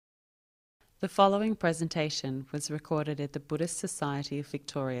The following presentation was recorded at the Buddhist Society of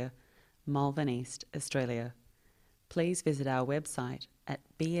Victoria, Malvern East, Australia. Please visit our website at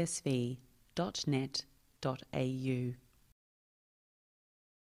bsv.net.au.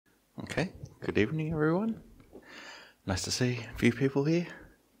 Okay, good evening everyone. Nice to see a few people here.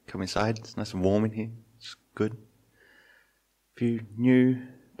 Come inside, it's nice and warm in here, it's good. A few new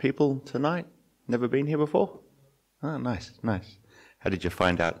people tonight, never been here before? Oh, nice. How did you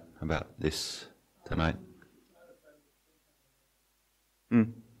find out about this tonight?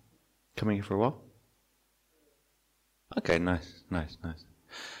 Coming here for a while? Okay, nice.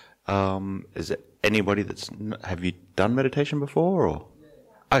 Is there anybody have you done meditation before or?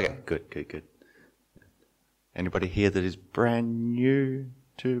 Okay, good. Anybody here that is brand new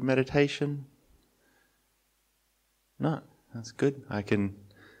to meditation? No, that's good. I can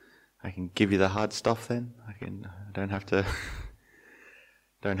give you the hard stuff then. I don't have to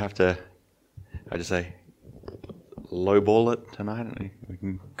I just say lowball it tonight. We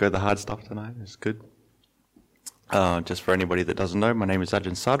can go the hard stuff tonight. It's good. Just for anybody that doesn't know, my name is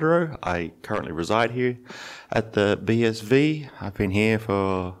Ajahn Sadaro. I currently reside here at the BSV. I've been here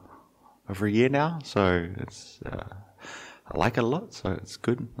for over a year now, so it's I like it a lot, so it's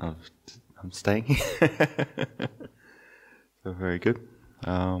good. I'm staying here. So very good.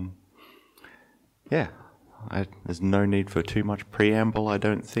 There's no need for too much preamble, I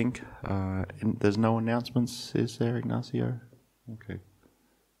don't think. There's no announcements, is there, Ignacio? Okay.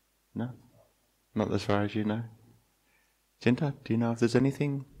 No? Not as far as you know? Jinta, do you know if there's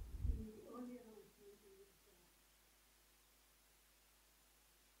anything?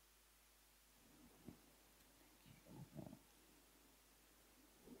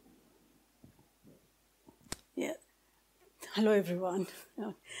 Yeah. Hello, everyone.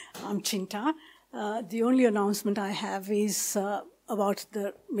 I'm Chinta. The only announcement I have is about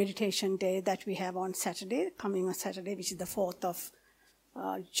the meditation day that we have on Saturday, coming on Saturday, which is the 4th of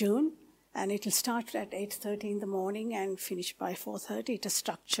June. And it will start at 8:30 in the morning and finish by 4:30. It's a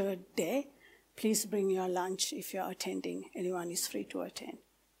structured day. Please bring your lunch if you're attending. Anyone is free to attend.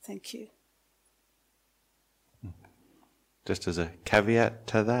 Thank you. Just as a caveat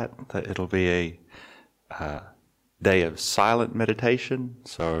to that it'll be a day of silent meditation,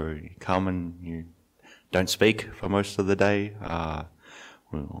 so you come and you don't speak for most of the day.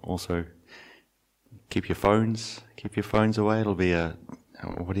 We'll also keep your phones away. It'll be a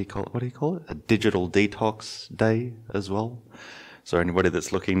what do you call it? A digital detox day as well. So anybody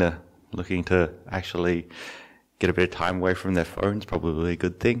that's looking to actually get a bit of time away from their phones, probably a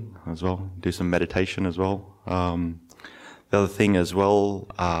good thing as well. Do some meditation as well. The other thing as well,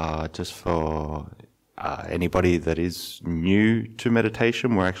 just for anybody that is new to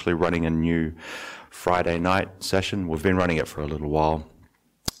meditation, we're actually running a new Friday night session. We've been running it for a little while,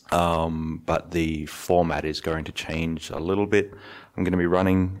 but the format is going to change a little bit. I'm going to be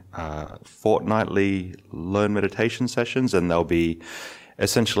running fortnightly learn meditation sessions, and they'll be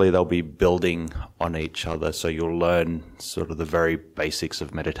building on each other. So you'll learn sort of the very basics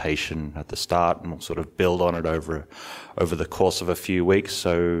of meditation at the start, and we'll sort of build on it over the course of a few weeks.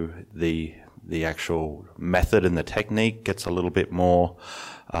 So the actual method and the technique gets a little bit more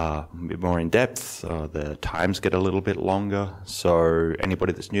in depth. The times get a little bit longer. So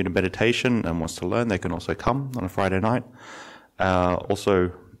anybody that's new to meditation and wants to learn, they can also come on a Friday night.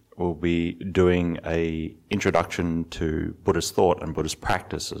 Also, we'll be doing a introduction to Buddhist thought and Buddhist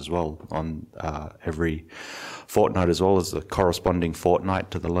practice as well on every fortnight, as well as the corresponding fortnight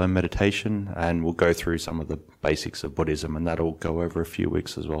to the learn meditation. And we'll go through some of the basics of Buddhism, and that'll go over a few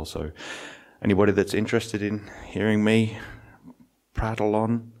weeks as well. So anybody that's interested in hearing me prattle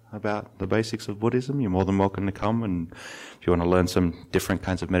on about the basics of Buddhism, you're more than welcome to come. And if you want to learn some different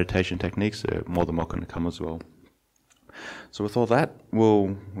kinds of meditation techniques, you're more than welcome to come as well. So with all that,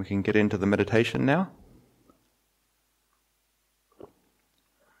 we can get into the meditation now.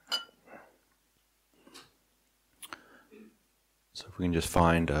 So if we can just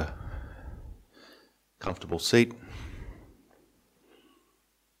find a comfortable seat,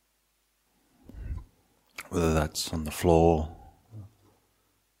 whether that's on the floor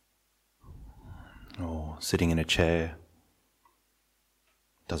or sitting in a chair,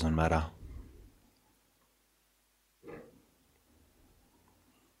 doesn't matter.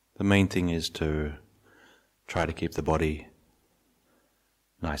 The main thing is to try to keep the body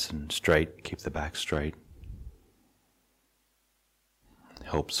nice and straight, keep the back straight. It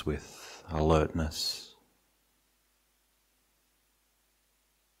helps with alertness.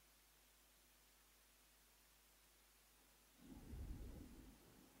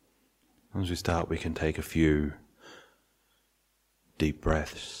 As we start, we can take a few deep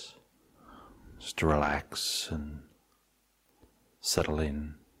breaths just to relax and settle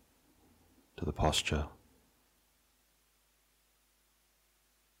in to the posture.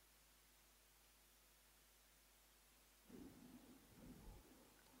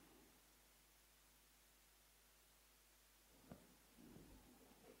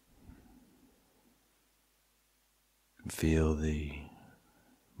 Feel the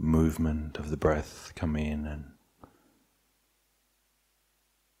movement of the breath come in and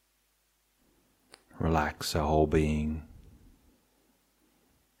relax our whole being.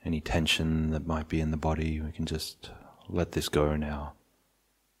 Any tension that might be in the body, we can just let this go now.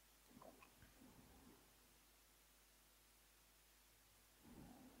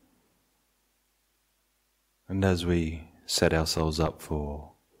 And as we set ourselves up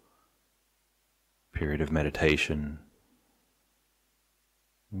for a period of meditation,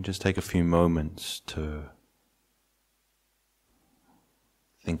 and just take a few moments to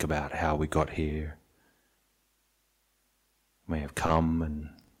think about how we got here. We may have come and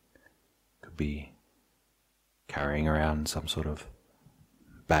could be carrying around some sort of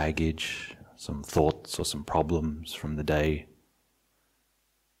baggage, some thoughts or some problems from the day,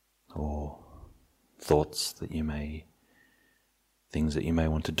 or thoughts that things that you may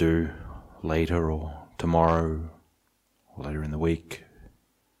want to do later or tomorrow or later in the week.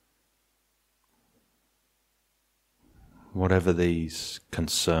 Whatever these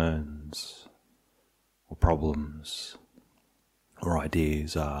concerns or problems or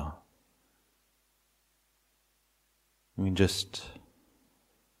ideas are, we can just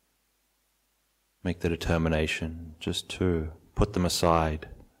make the determination just to put them aside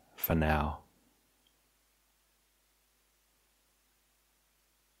for now.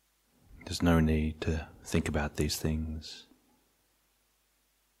 There's no need to think about these things.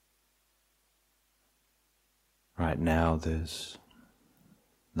 Right now there's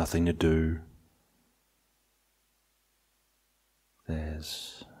nothing to do.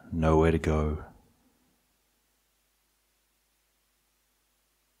 There's nowhere to go.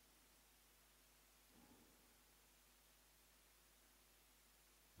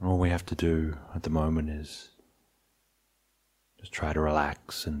 All we have to do at the moment is just try to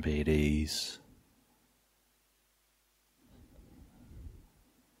relax and be at ease.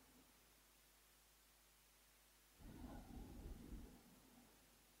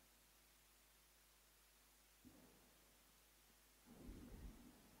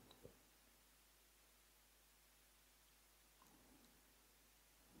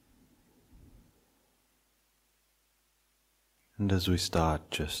 And as we start,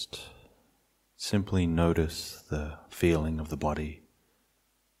 just simply notice the feeling of the body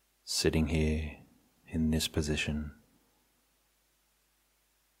sitting here in this position.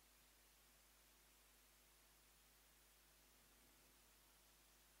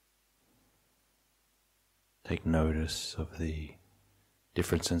 Take notice of the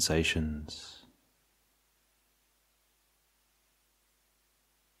different sensations,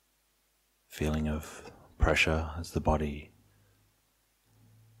 feeling of pressure as the body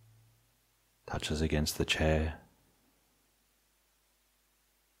touches against the chair.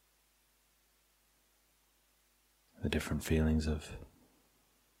 The different feelings of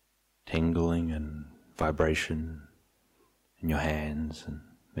tingling and vibration in your hands and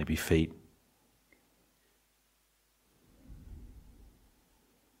maybe feet.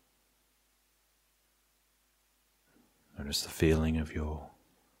 Notice the feeling of your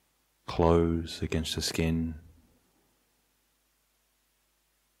clothes against the skin.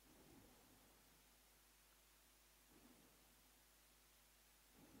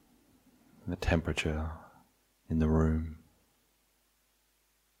 The temperature in the room.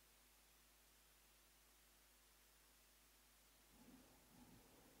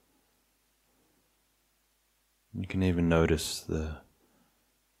 You can even notice the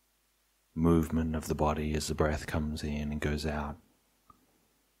movement of the body as the breath comes in and goes out,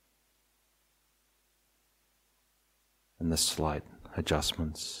 and the slight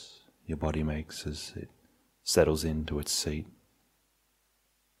adjustments your body makes as it settles into its seat.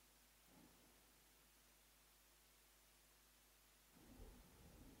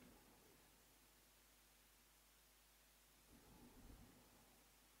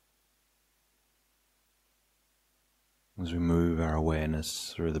 As we move our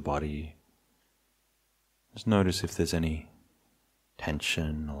awareness through the body, just notice if there's any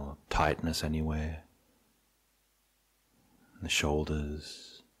tension or tightness anywhere in the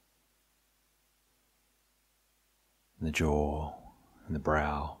shoulders, in the jaw, in the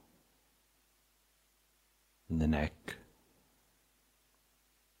brow, in the neck.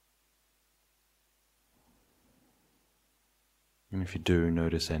 And if you do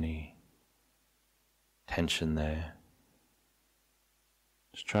notice any tension there.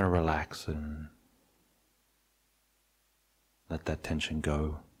 Just try to relax and let that tension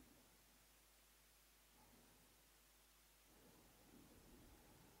go.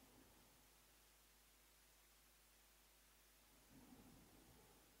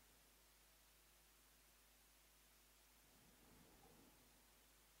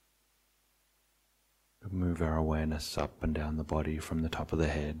 Move our awareness up and down the body from the top of the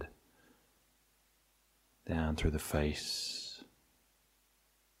head, down through the face,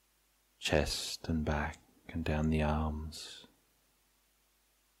 chest and back, and down the arms,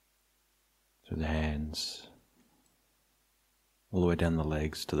 through the hands, all the way down the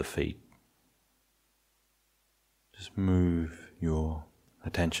legs to the feet. Just move your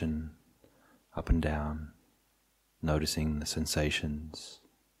attention up and down, noticing the sensations,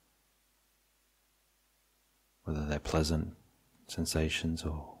 whether they're pleasant sensations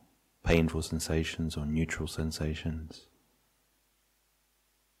or painful sensations or neutral sensations.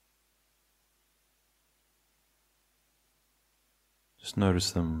 Just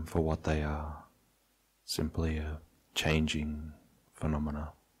notice them for what they are, simply a changing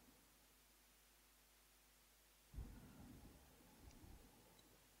phenomena.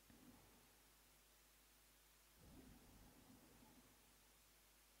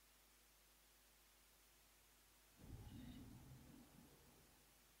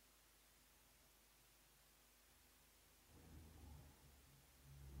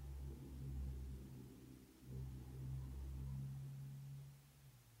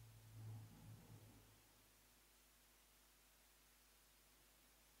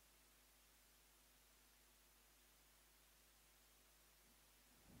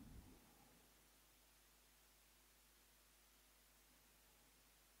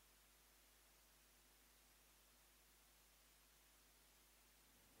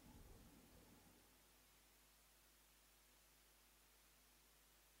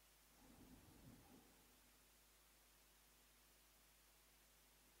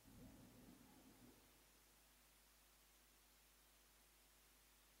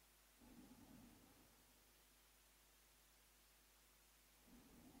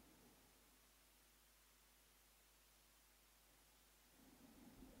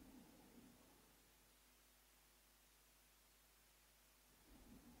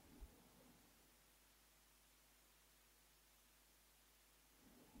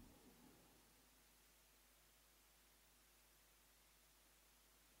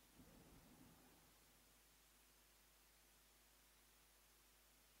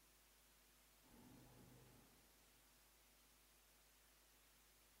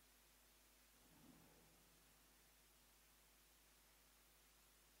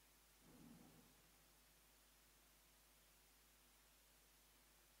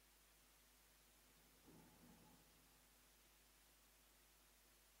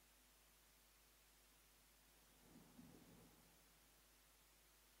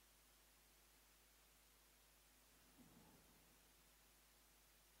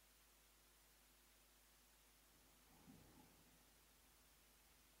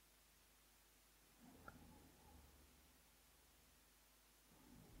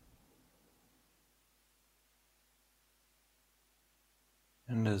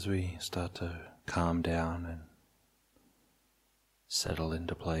 And as we start to calm down and settle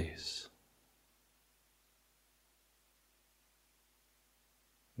into place,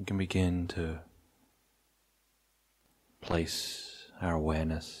 we can begin to place our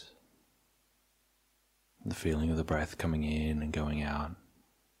awareness, the feeling of the breath coming in and going out.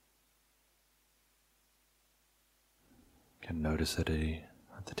 You can notice it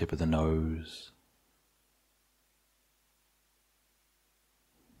at the tip of the nose,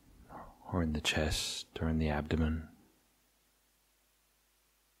 or in the chest, or in the abdomen.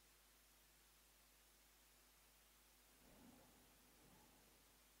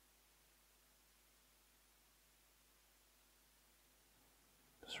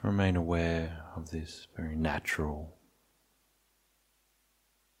 Just remain aware of this very natural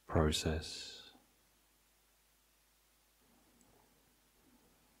process.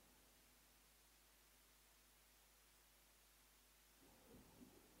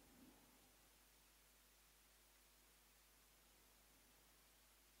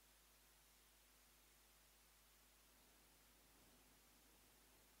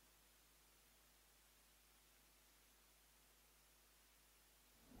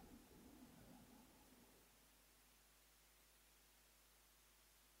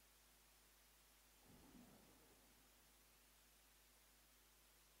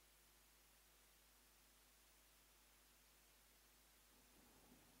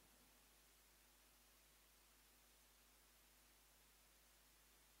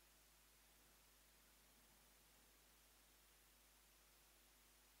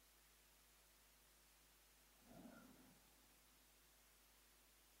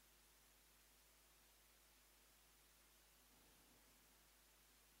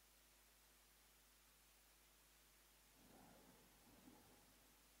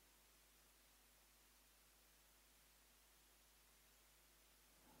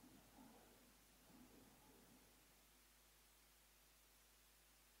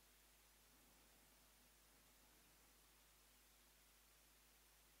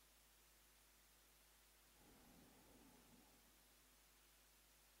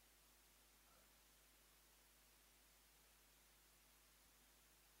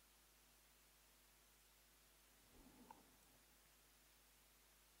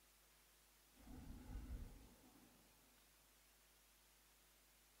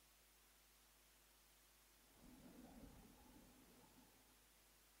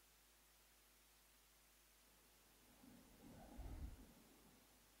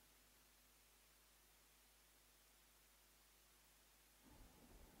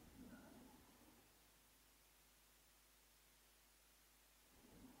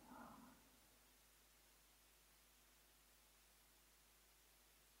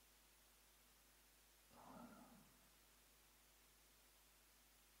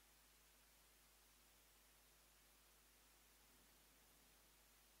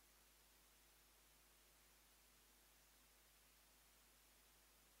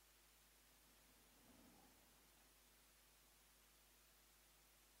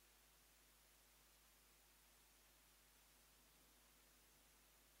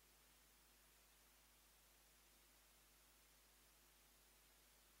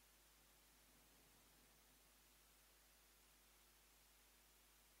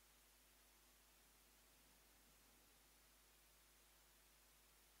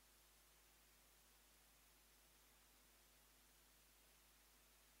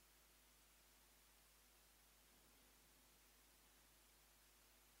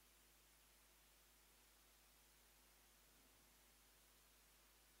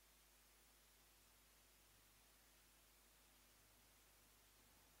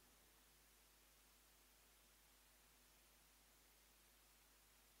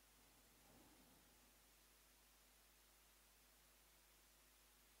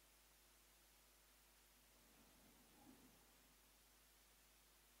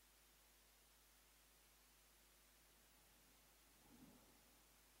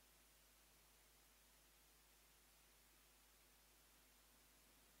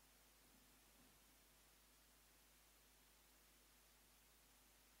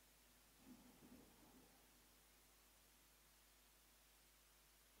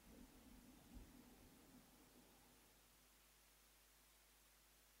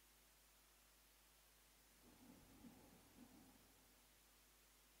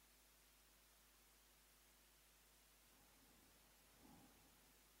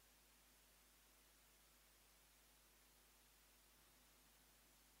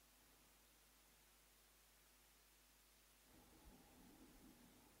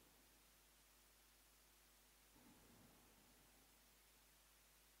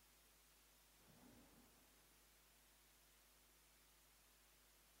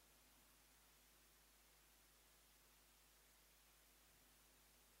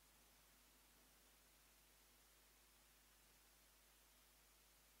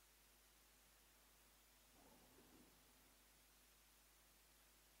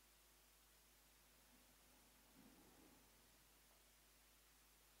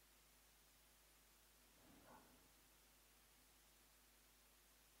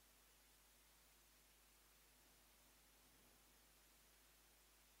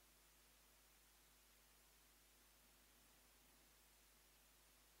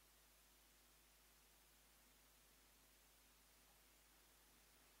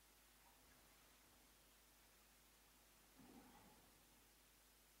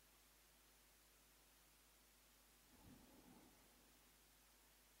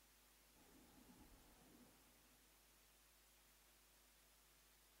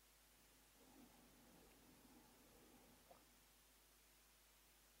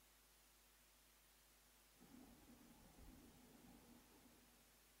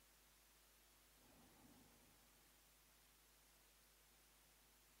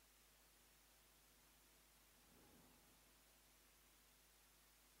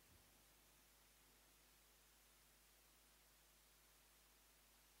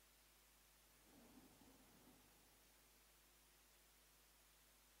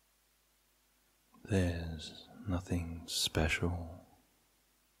 There's nothing special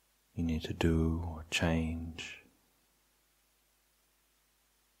you need to do or change.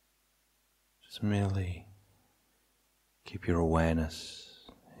 Just merely keep your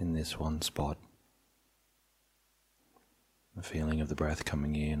awareness in this one spot. The feeling of the breath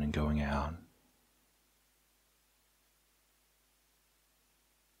coming in and going out.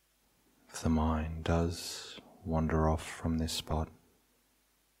 If the mind does wander off from this spot,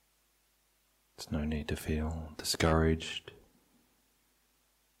 there's no need to feel discouraged.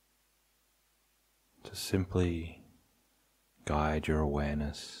 Just simply guide your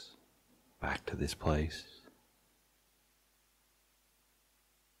awareness back to this place.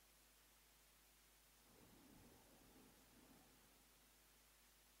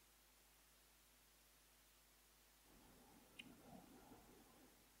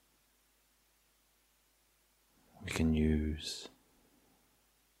 We can use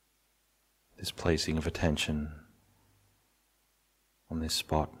this placing of attention on this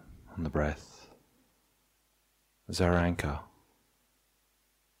spot, on the breath, as our anchor.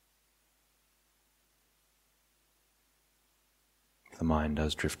 If the mind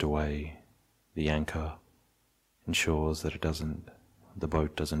does drift away, the anchor ensures that the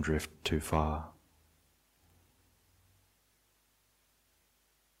boat doesn't drift too far.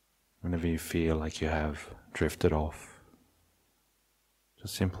 Whenever you feel like you have drifted off,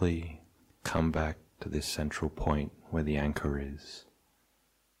 just simply come back to this central point where the anchor is.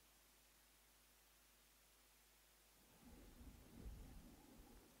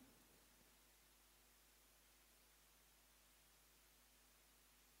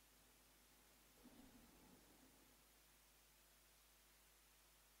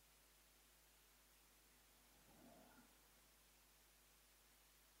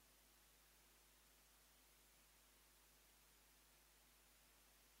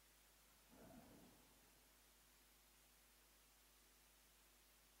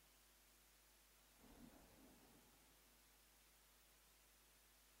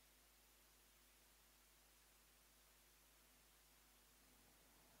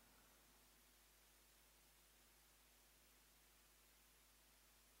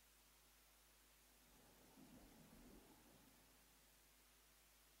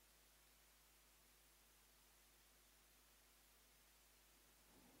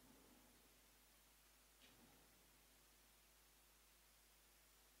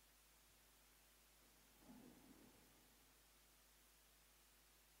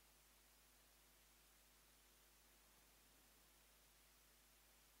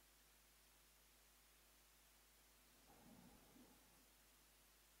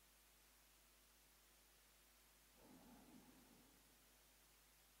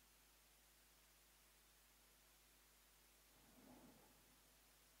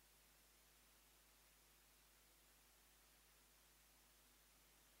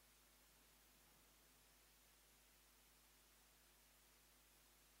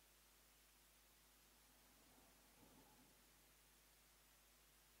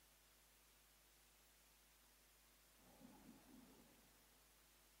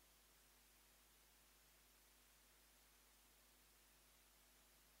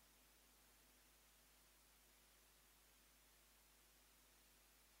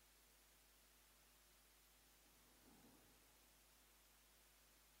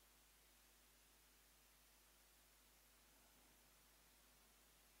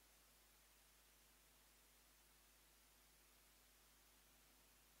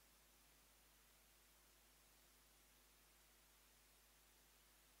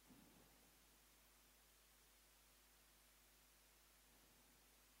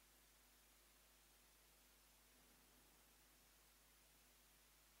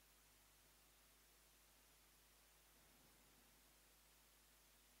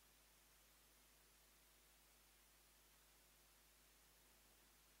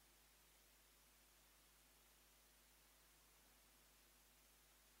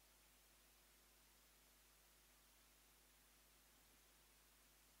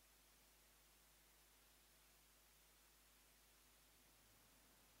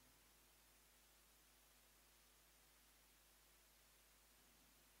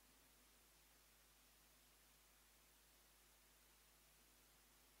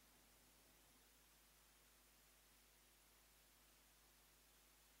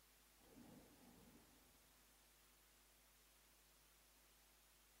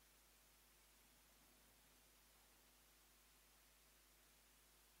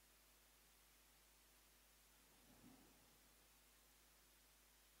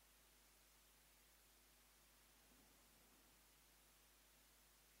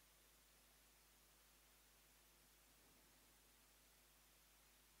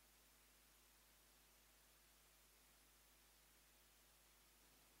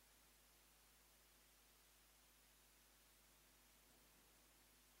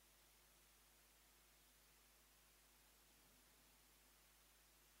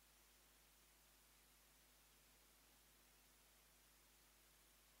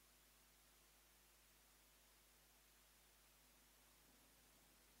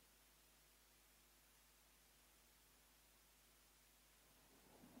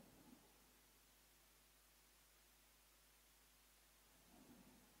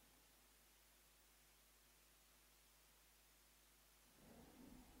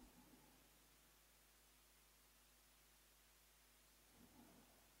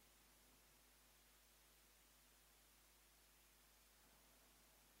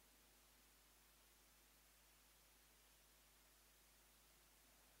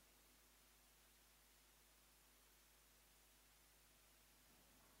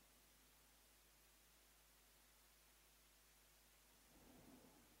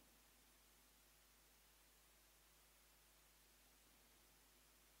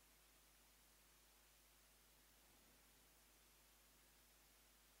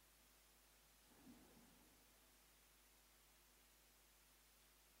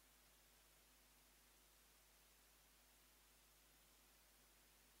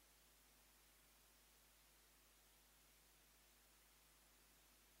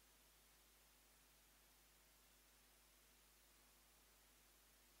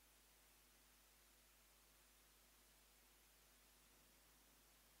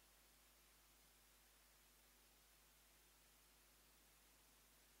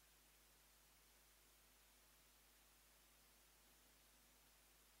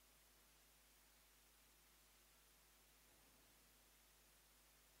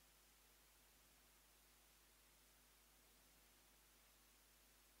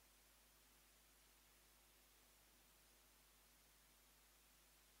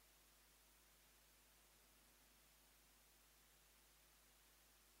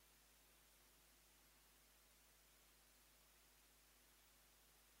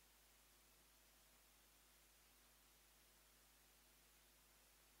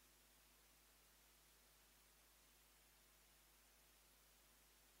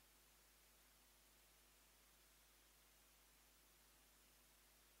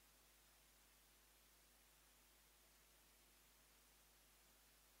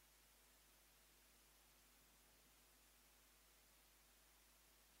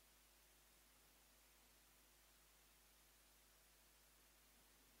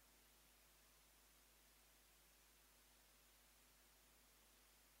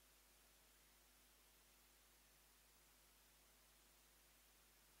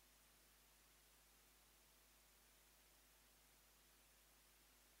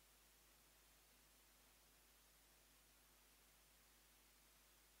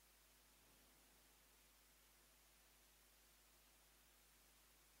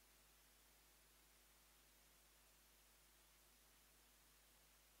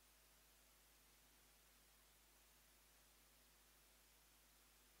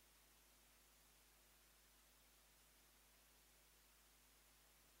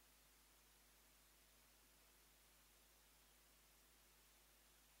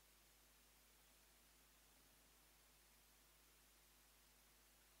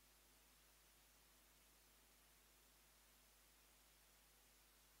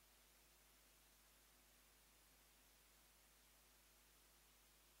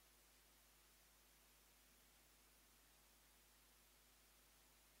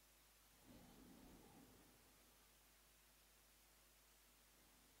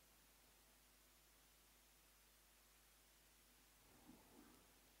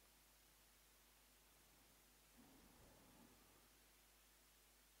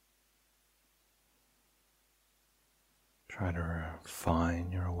 Try to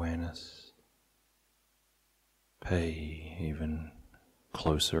refine your awareness. Pay even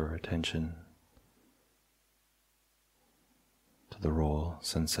closer attention to the raw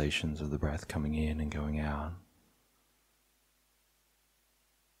sensations of the breath coming in and going out.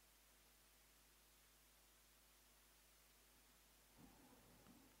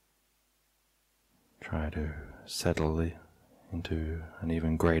 Try to settle into an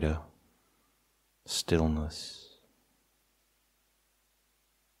even greater stillness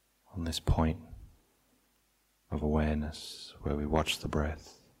on this point of awareness where we watch the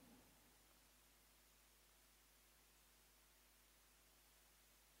breath.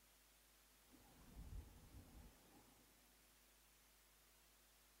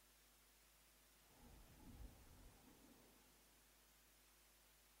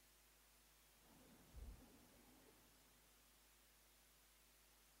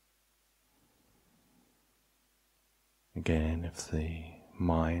 Again, if the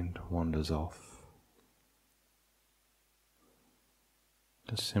mind wanders off,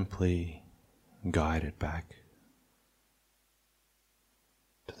 just simply guide it back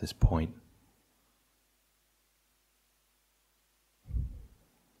to this point.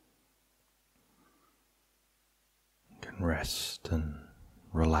 You can rest and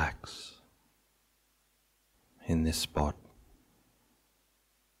relax in this spot.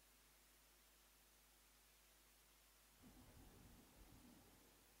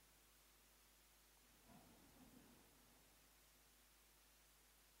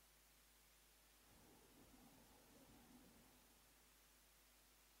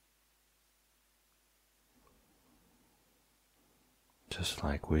 Just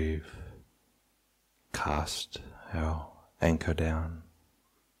like we've cast our anchor down,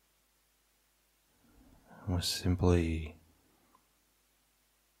 we're simply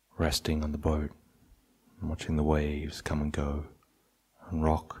resting on the boat and watching the waves come and go and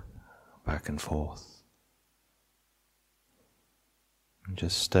rock back and forth. And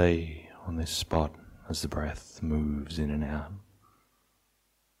just stay on this spot as the breath moves in and out.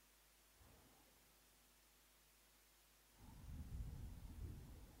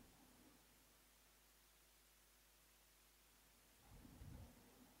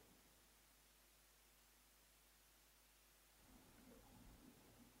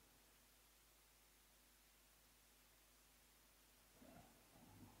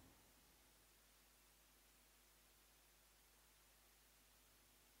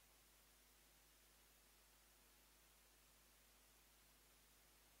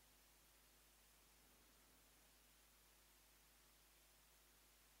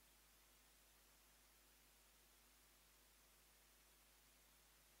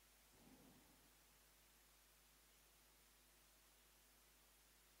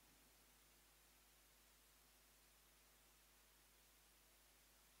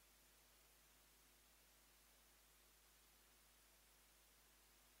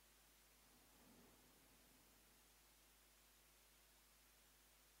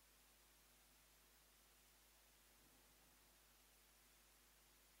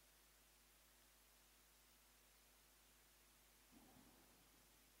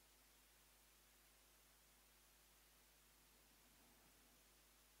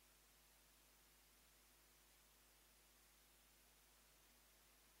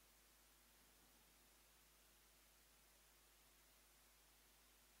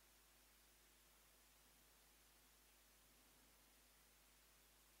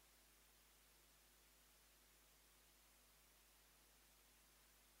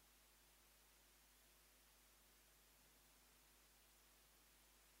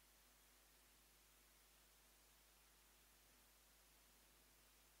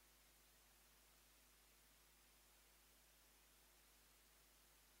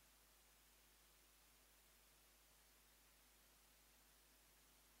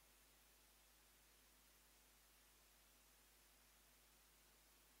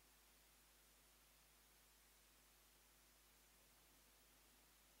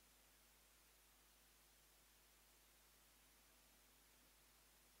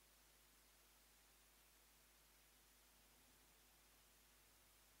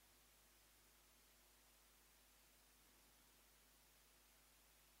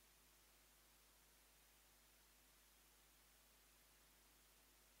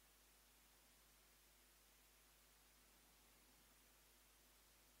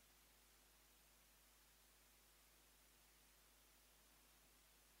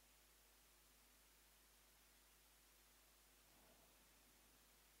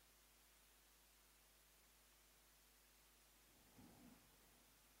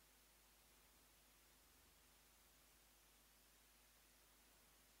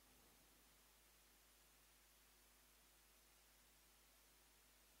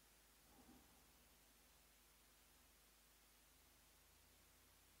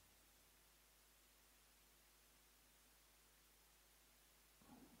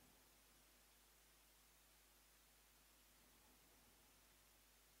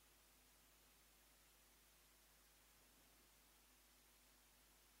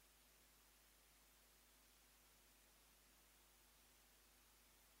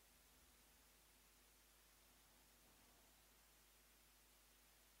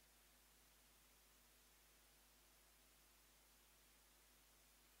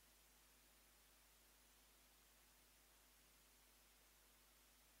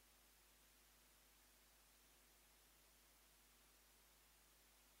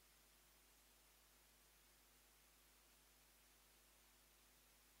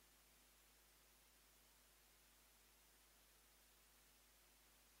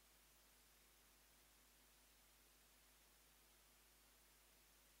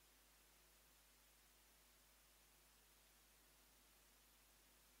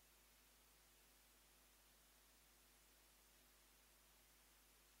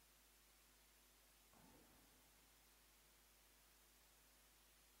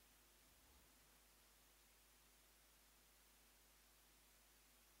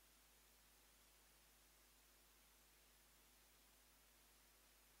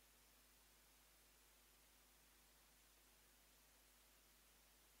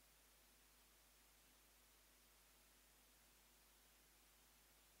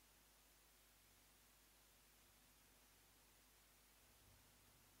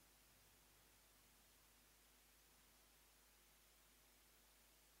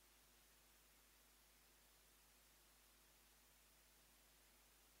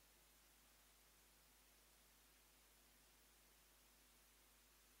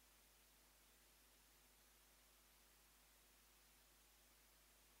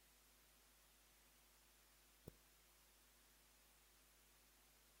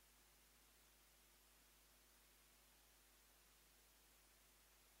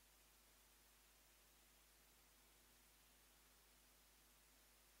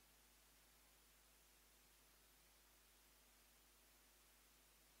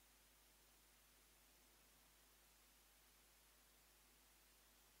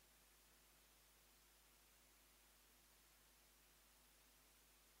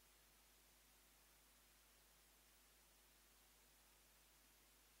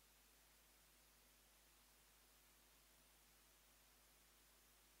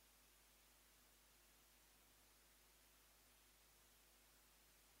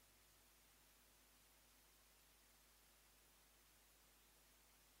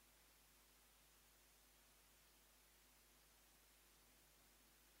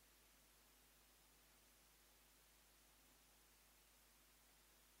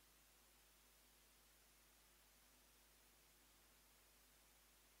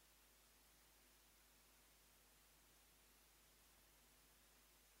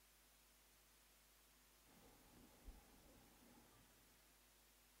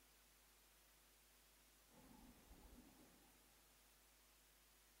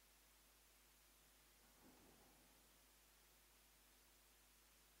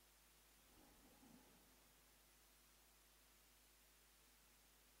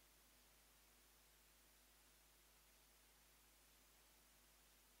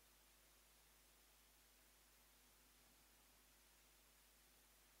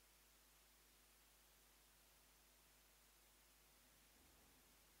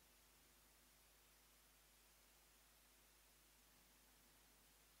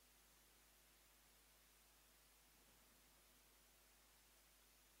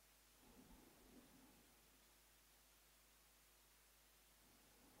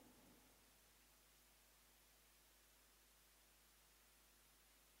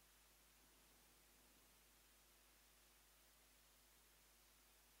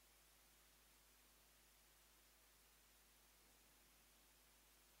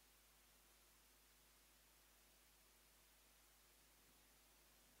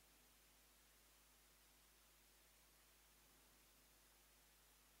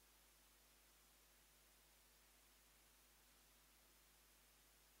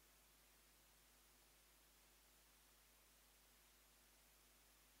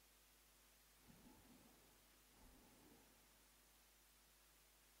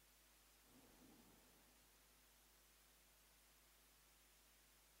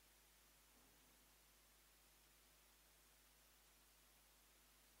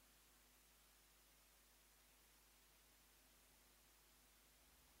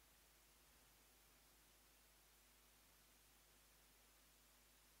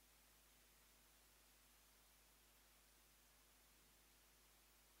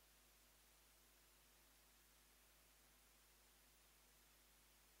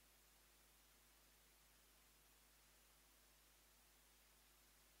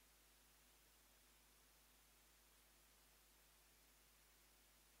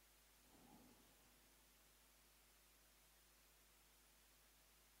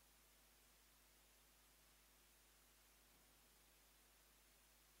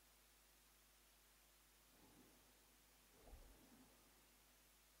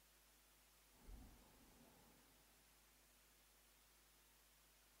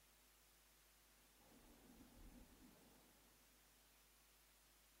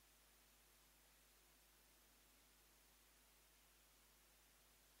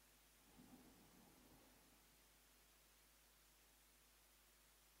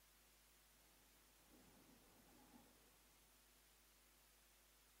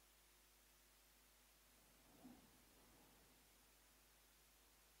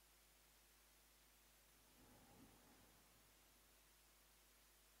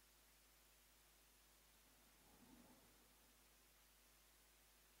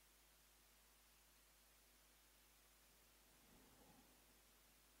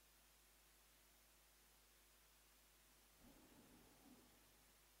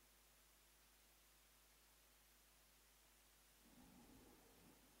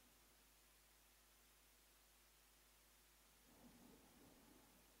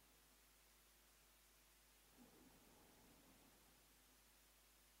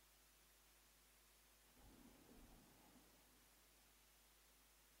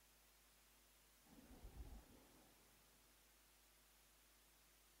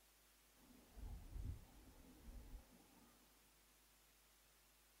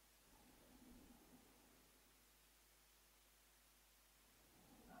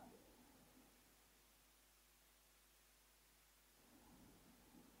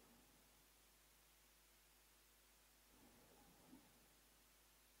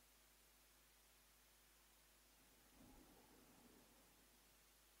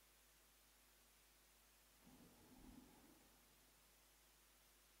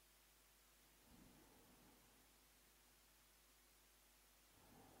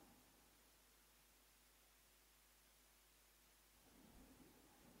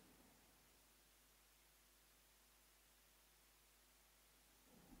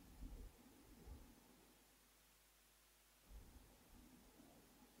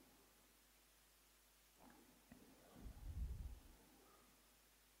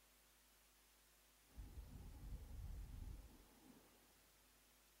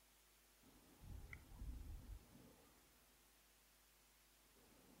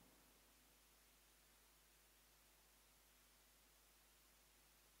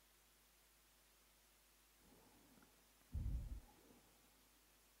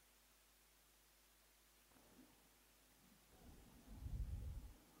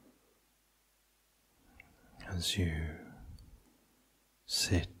 as you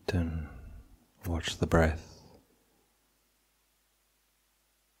sit and watch the breath,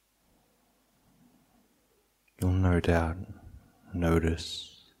 you'll no doubt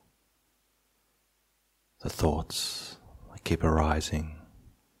notice the thoughts that keep arising,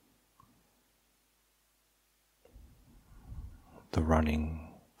 the running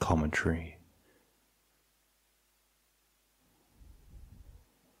commentary,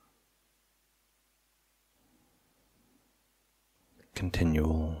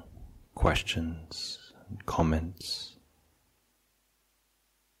 continual questions and comments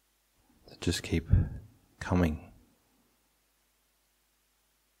that just keep coming.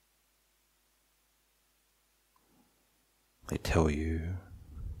 They tell you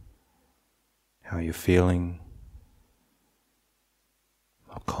how you're feeling,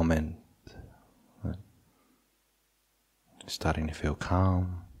 or comment that you're starting to feel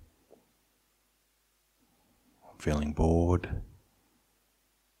calm, feeling bored.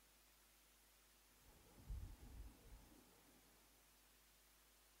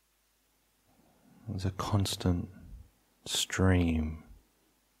 There's a constant stream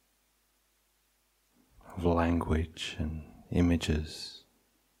of language and images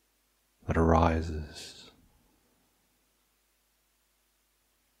that arises.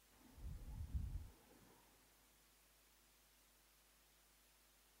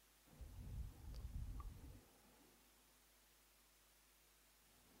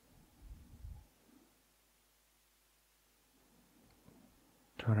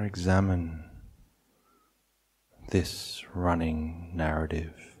 Try to examine this running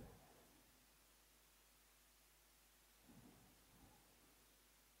narrative.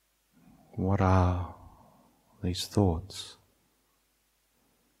 What are these thoughts?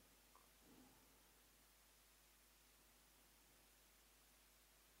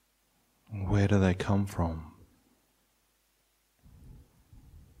 Where do they come from?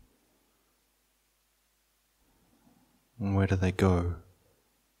 And where do they go?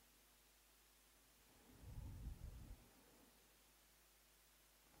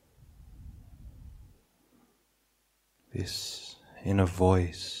 This inner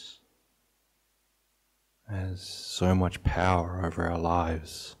voice has so much power over our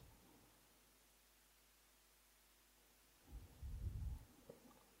lives.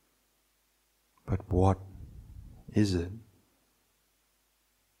 But what is it?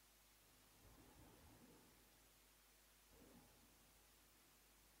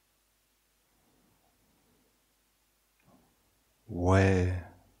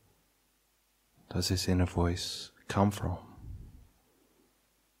 Where does this inner voice come from?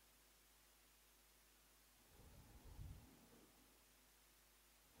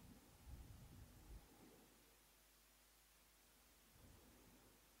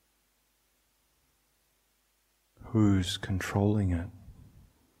 Who's controlling it?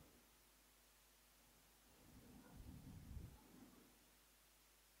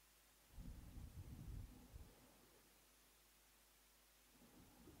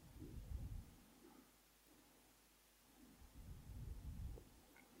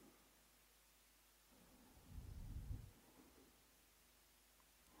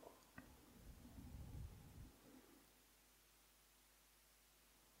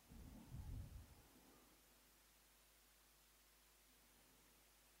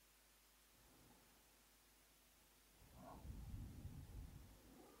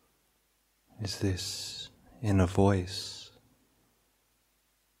 Is this inner voice?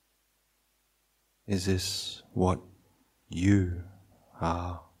 Is this what you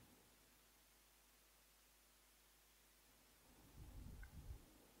are?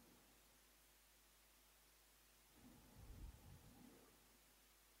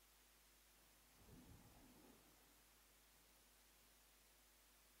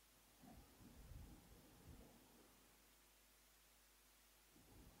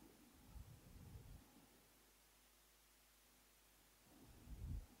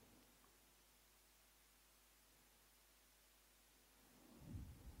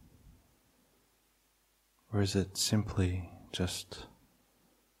 Or is it simply just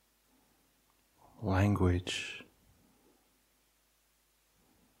language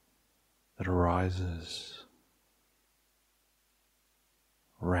that arises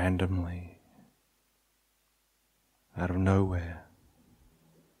randomly out of nowhere?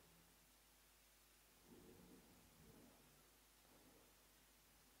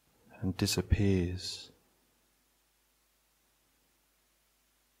 And disappears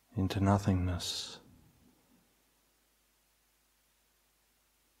into nothingness.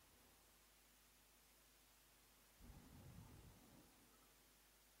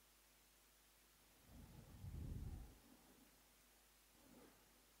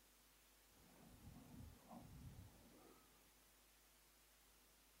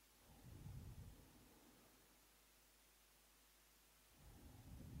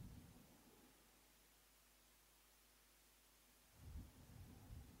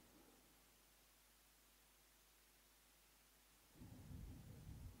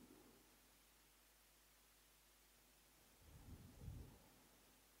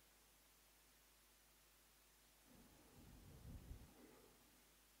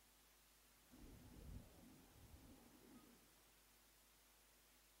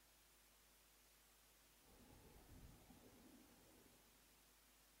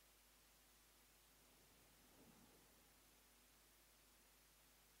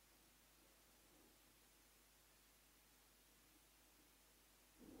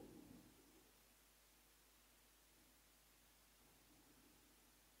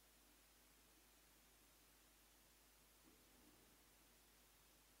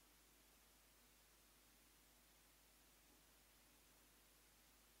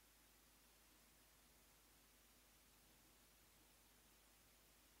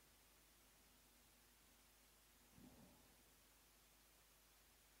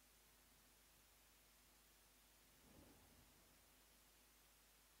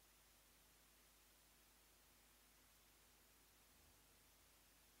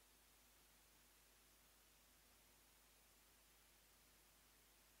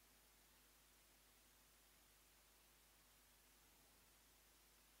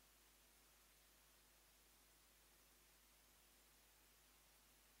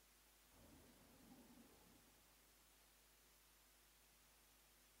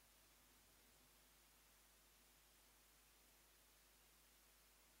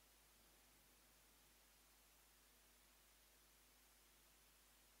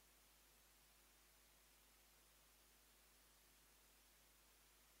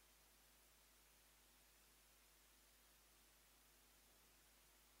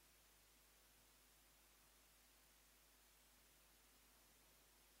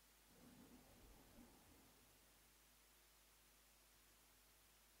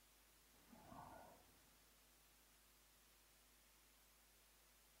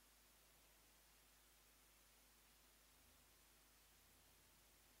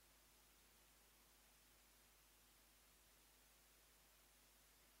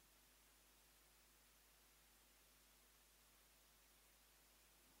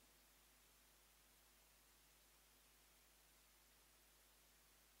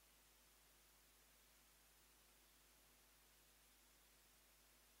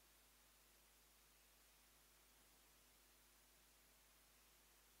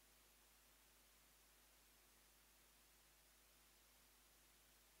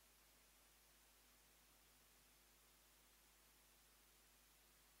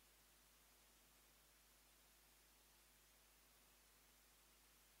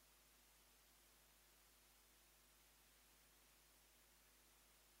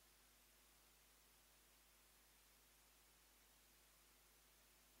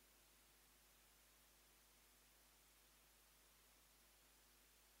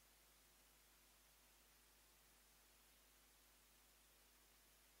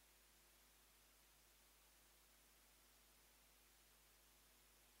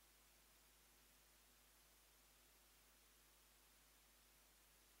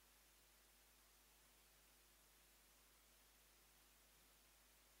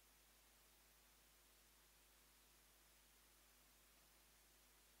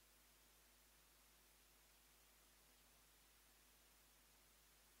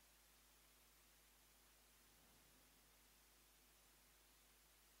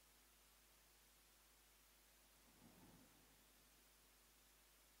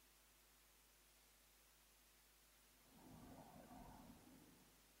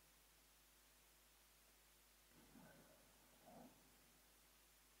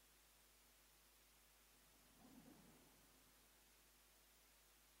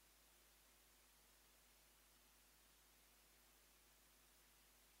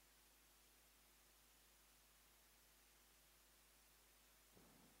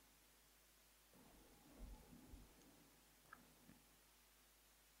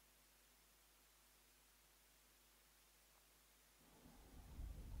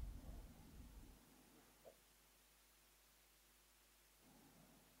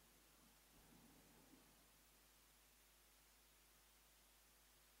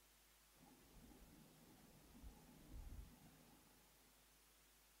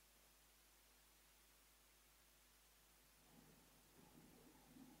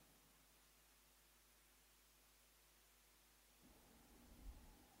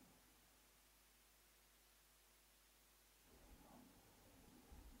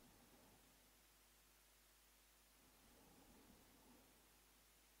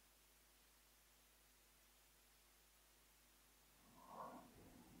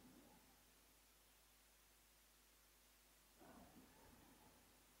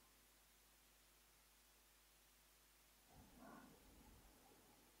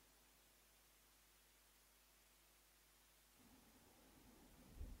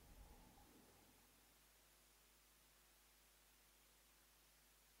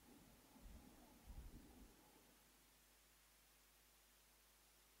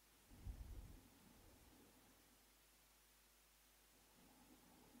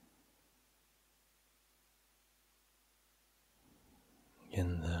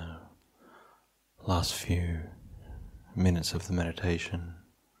 last few minutes of the meditation,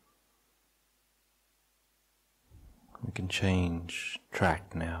 we can change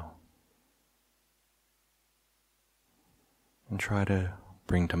track now and try to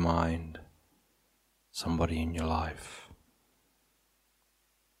bring to mind somebody in your life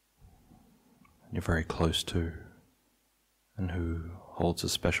you're very close to and who holds a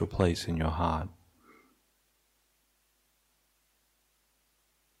special place in your heart.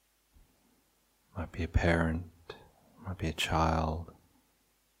 Might be a parent, might be a child,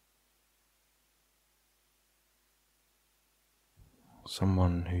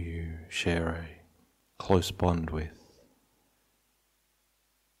 someone who you share a close bond with.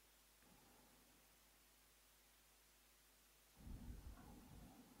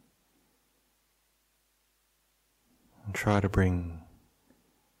 And try to bring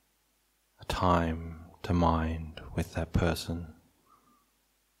a time to mind with that person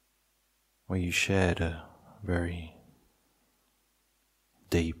where you shared a very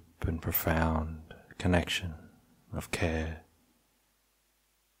deep and profound connection of care.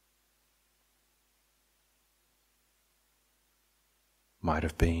 Might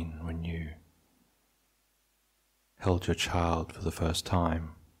have been when you held your child for the first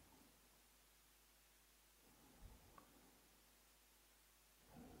time.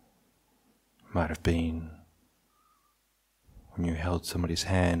 Might have been when you held somebody's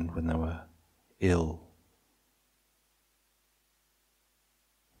hand when they were ill.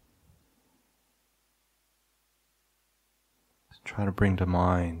 Try to bring to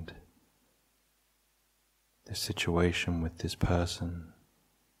mind this situation with this person.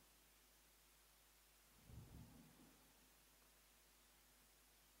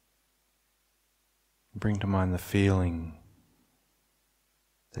 Bring to mind the feeling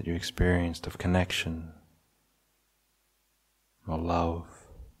that you experienced of connection or love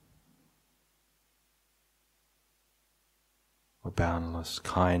or boundless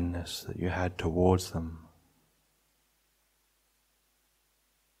kindness that you had towards them.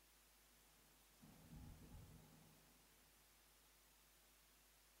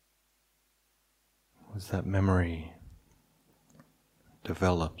 As that memory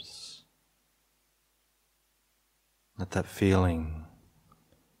develops, let that feeling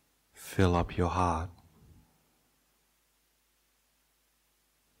fill up your heart.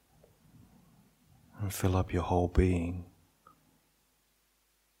 And fill up your whole being.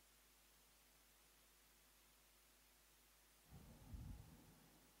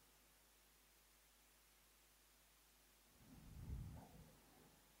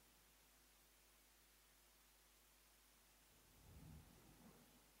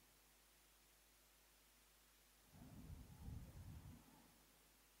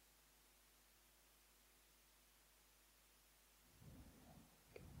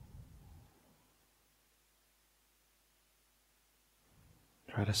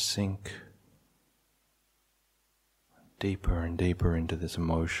 Try to sink deeper and deeper into this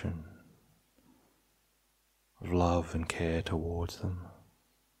emotion of love and care towards them.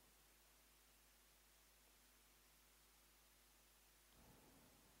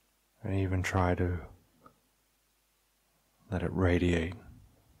 And even try to let it radiate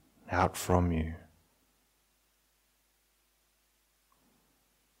out from you.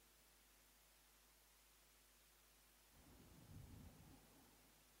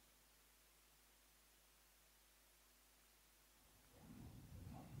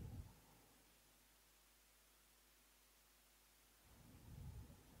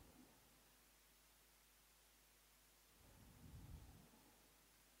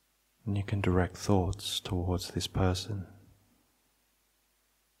 And you can direct thoughts towards this person.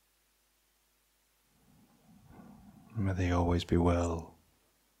 May they always be well.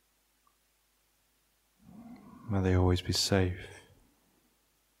 May they always be safe.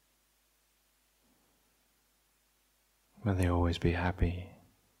 May they always be happy.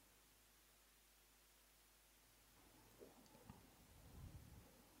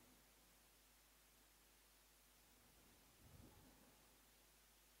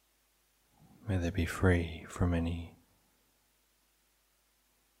 May they be free from any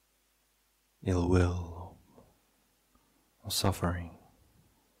ill will or suffering.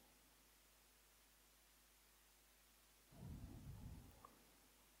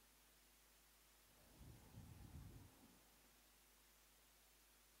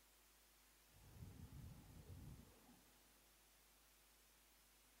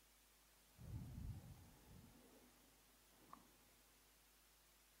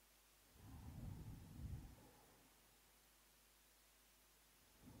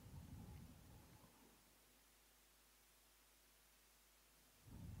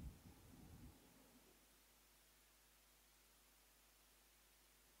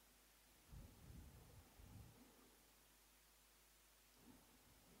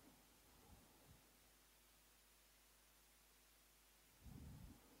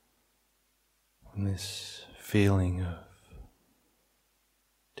 And this feeling of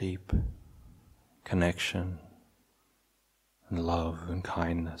deep connection and love and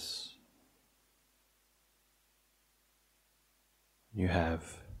kindness you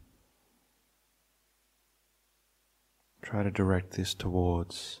have, try to direct this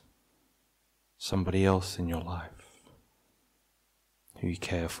towards somebody else in your life who you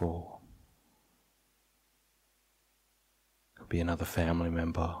care for. Could be another family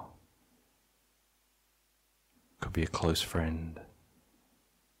member, could be a close friend.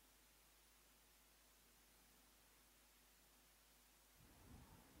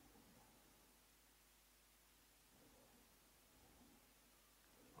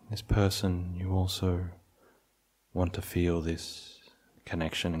 This person you also want to feel this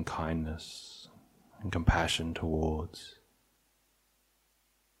connection and kindness and compassion towards.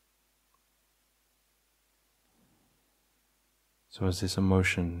 So as this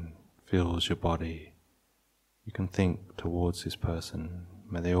emotion fills your body, you can think towards this person.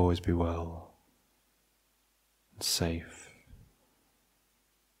 May they always be well and safe.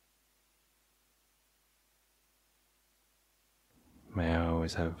 May I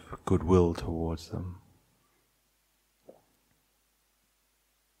always have goodwill towards them.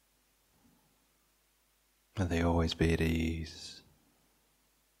 May they always be at ease.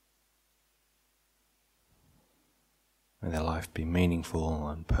 May their life be meaningful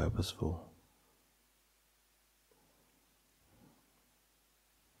and purposeful.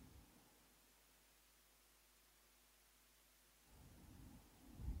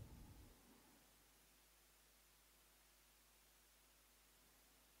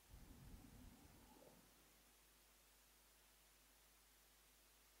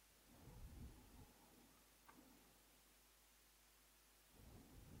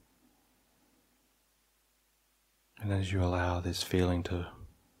 And as you allow this feeling to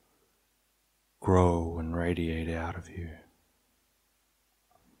grow and radiate out of you,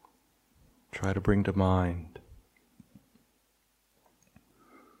 try to bring to mind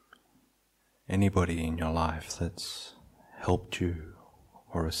anybody in your life that's helped you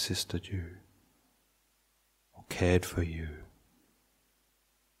or assisted you or cared for you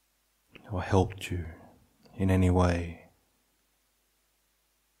or helped you in any way.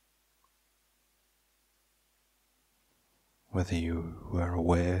 Whether you were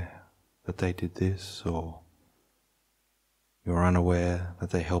aware that they did this or you were unaware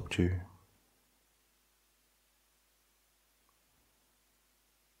that they helped you.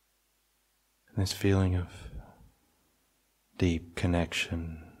 And this feeling of deep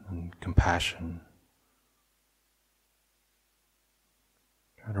connection and compassion,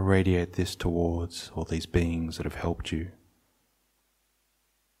 try to radiate this towards all these beings that have helped you.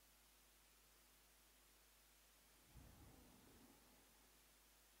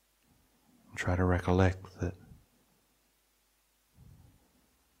 Try to recollect that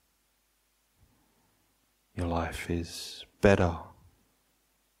your life is better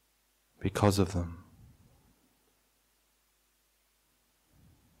because of them.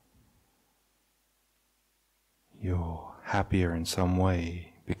 You're happier in some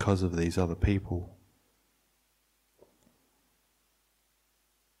way because of these other people.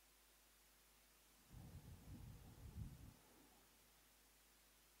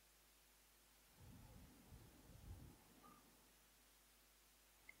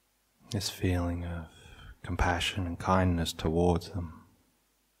 This feeling of compassion and kindness towards them.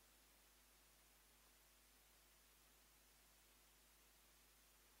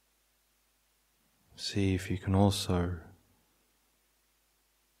 See if you can also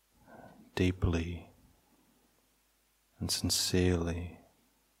deeply and sincerely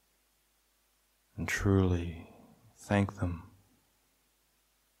and truly thank them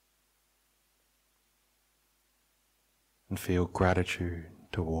and feel gratitude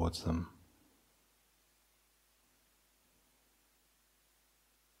towards them.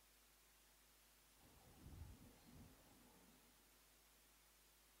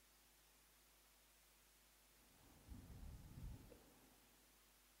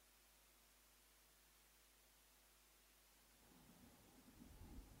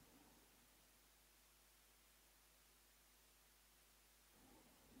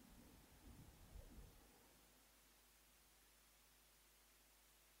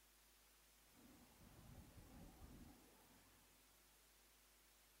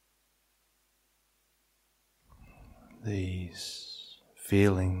 These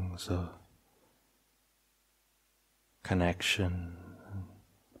feelings of connection, and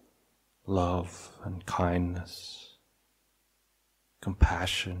love and kindness,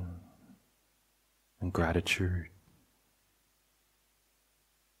 compassion and gratitude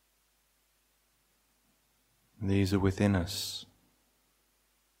These are within us.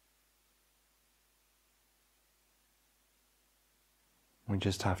 We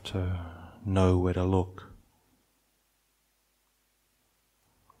just have to know where to look.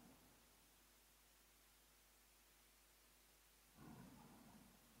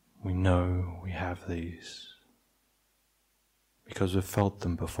 We know we have these because we've felt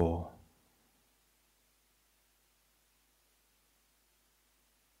them before.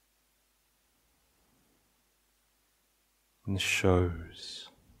 And this shows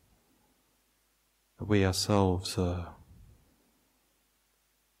that we ourselves are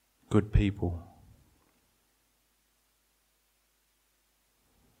good people.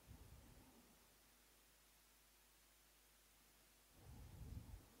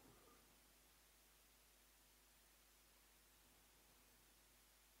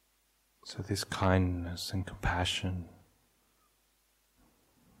 So this kindness and compassion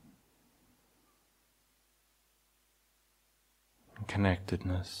and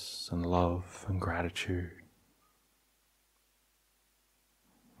connectedness and love and gratitude,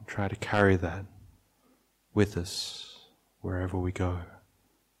 and try to carry that with us wherever we go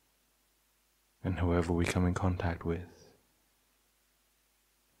and whoever we come in contact with.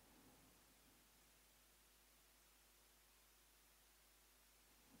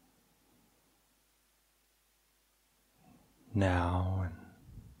 Now and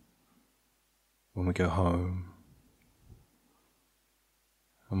when we go home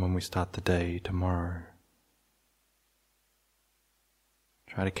and when we start the day tomorrow,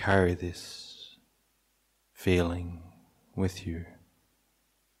 try to carry this feeling with you.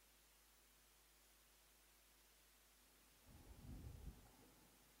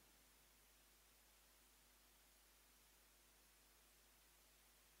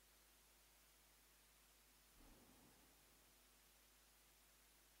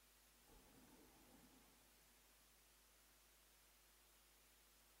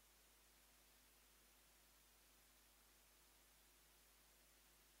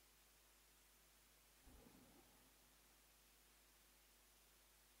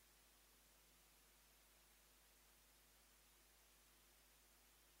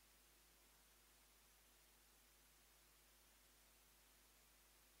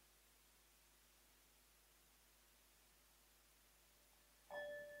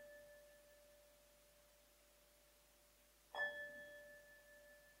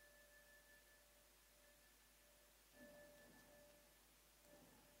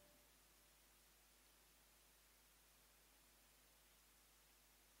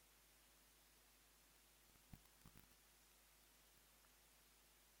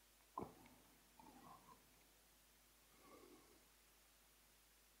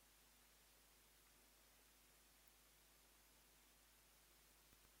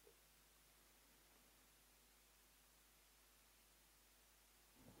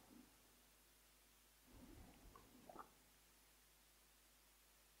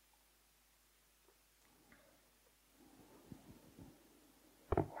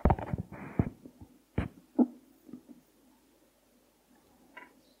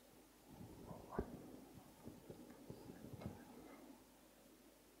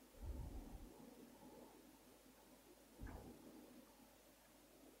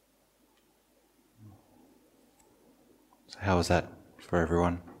 So how was that for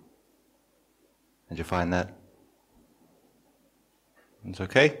everyone? Did you find that? It's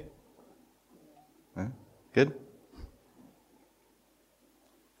okay? Huh? Good?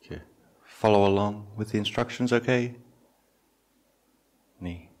 Okay. Follow along with the instructions, okay?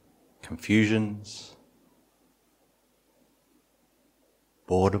 Any confusions?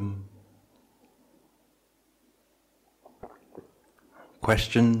 Boredom?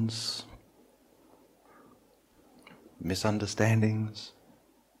 Questions? Misunderstandings?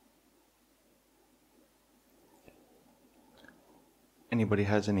 Anybody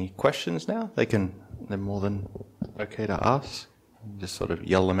has any questions now? They're more than okay to ask. Just sort of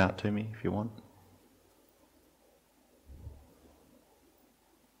yell them out to me if you want.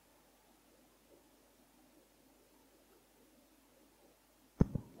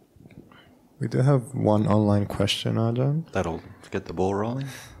 We do have one online question, Ajahn. That'll get the ball rolling.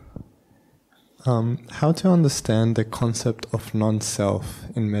 How to understand the concept of non-self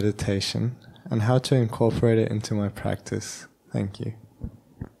in meditation and how to incorporate it into my practice. Thank you.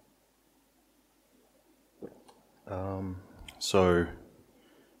 So,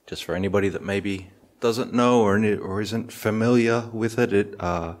 just for anybody that maybe doesn't know or isn't familiar with it,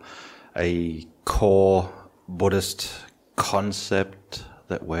 a core Buddhist concept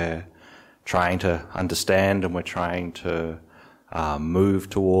that we're trying to understand and we're trying to move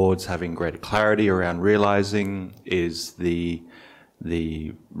towards having greater clarity around realizing is the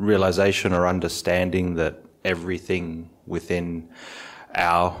realization or understanding that everything within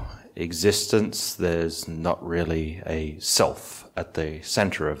our existence, there's not really a self at the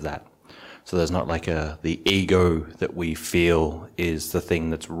center of that. So there's not like the ego that we feel is the thing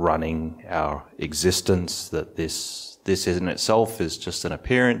that's running our existence, that this in itself is just an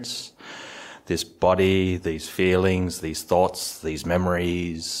appearance. This body, these feelings, these thoughts, these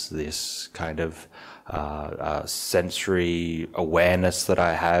memories, this kind of sensory awareness that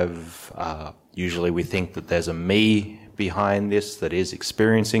I have. Usually we think that there's a me behind this that is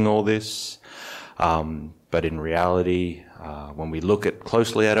experiencing all this. But in reality, when we look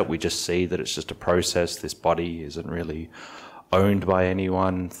closely at it, we just see that it's just a process. This body isn't really owned by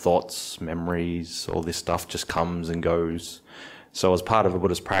anyone. Thoughts, memories, all this stuff just comes and goes. So as part of a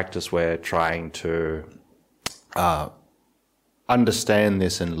Buddhist practice, we're trying to understand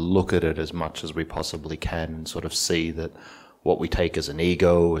this and look at it as much as we possibly can and sort of see that what we take as an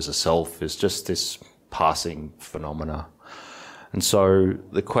ego, as a self, is just this passing phenomena. And so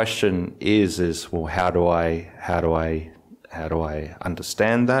the question is well, how do I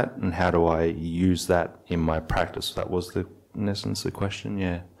understand that, and how do I use that in my practice? That was in essence the question,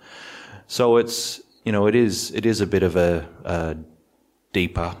 yeah. So it's, it is a bit of a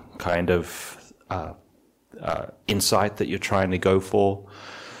deeper kind of insight that you're trying to go for.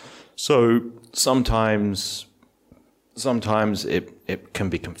 So sometimes it can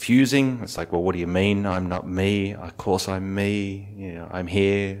be confusing. It's like, well, what do you mean I'm not me? Of course I'm me. I'm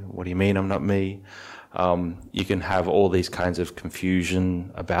here. What do you mean I'm not me? You can have all these kinds of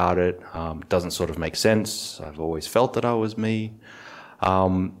confusion about it. It doesn't sort of make sense. I've always felt that I was me.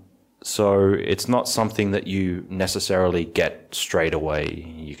 So it's not something that you necessarily get straight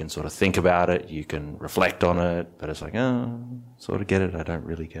away. You can sort of think about it, you can reflect on it, but it's like, sort of get it, I don't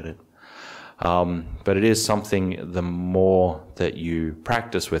really get it. But it is something, the more that you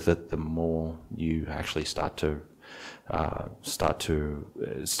practice with it, the more you actually it starts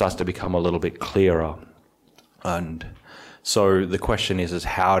to become a little bit clearer. And so the question is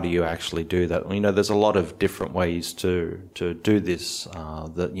how do you actually do that? There's a lot of different ways to do this.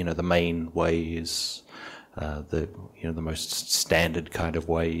 The main way is the most standard kind of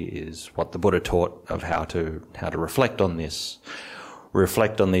way is what the Buddha taught of how to reflect on this.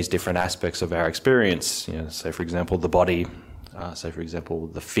 Reflect on these different aspects of our experience. Say for example the body, say for example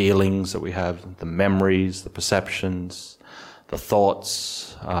the feelings that we have, the memories, the perceptions, the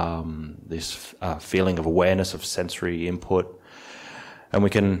thoughts, this feeling of awareness of sensory input. And we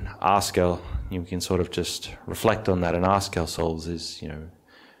can we can sort of just reflect on that and ask ourselves,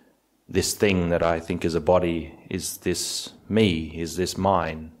 this thing that I think is a body, is this me? Is this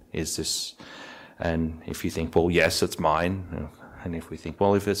mine? Is this? And if you think, well, yes, it's mine. And if we think,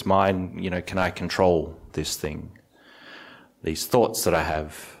 well, if it's mine, can I control this thing? These thoughts that I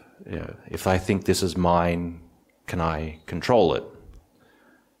have, if I think this is mine, can I control it?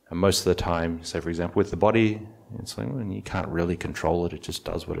 And most of the time, say for example, with the body, it's like, well, you can't really control it, it just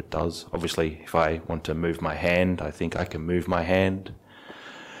does what it does. Obviously, if I want to move my hand, I think I can move my hand.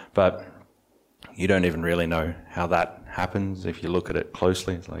 But you don't even really know how that happens. If you look at it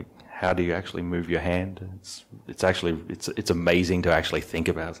closely, it's like, how do you actually move your hand? It's amazing to actually think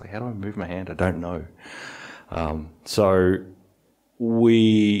about. It's like, how do I move my hand? I don't know. So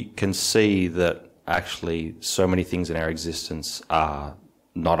we can see that actually so many things in our existence are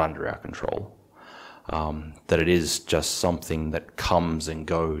not under our control. That it is just something that comes and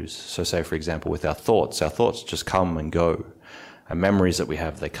goes. So say for example with our thoughts just come and go. And memories that we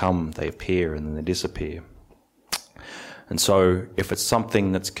have, they come, they appear, and then they disappear. And so if it's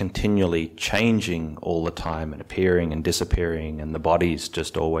something that's continually changing all the time and appearing and disappearing, and the body's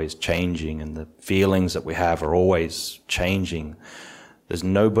just always changing and the feelings that we have are always changing, there's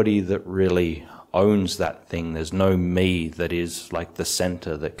nobody that really owns that thing. There's no me that is like the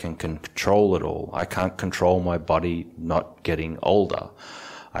center that can control it all. I can't control my body not getting older.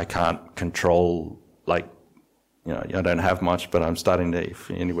 I can't control, I don't have much, but I'm starting to, if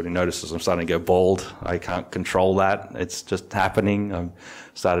anybody notices, I'm starting to go bald. I can't control that. It's just happening. I'm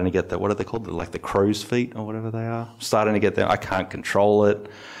starting to get what are they called? Like the crow's feet or whatever they are. I'm starting to get there. I can't control it.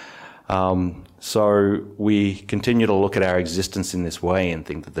 So we continue to look at our existence in this way and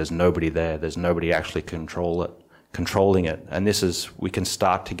think that there's nobody there. There's nobody actually controlling it. And we can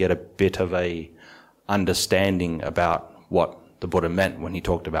start to get a bit of a understanding about what the Buddha meant when he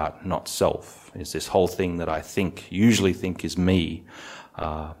talked about not self. Is this whole thing that I usually think is me.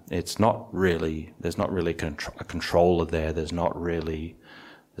 It's not really, there's not really a controller there. There's not really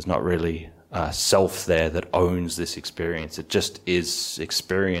self there that owns this experience. It just is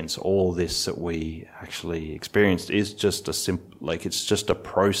experience. All this that we actually experienced is just it's just a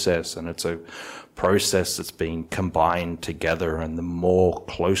process, and it's a process that's being combined together. And the more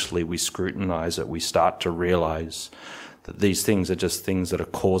closely we scrutinize it, we start to realize that these things are just things that are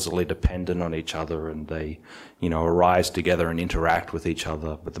causally dependent on each other, and they, arise together and interact with each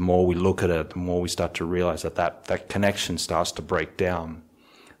other. But the more we look at it, the more we start to realize that connection starts to break down.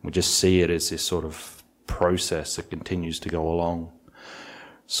 We just see it as this sort of process that continues to go along.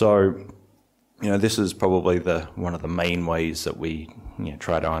 So, this is probably one of the main ways that we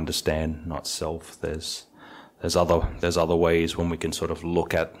try to understand not self. There's other ways when we can sort of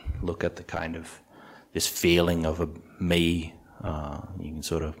look at the kind of this feeling of a me. You can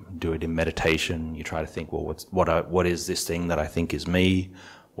sort of do it in meditation. You try to think, well, what is this thing that I think is me?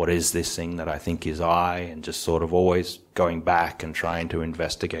 What is this thing that I think is I? And just sort of always going back and trying to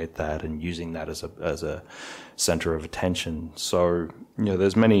investigate that and using that as a center of attention. So,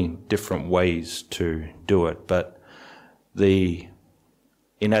 there's many different ways to do it, but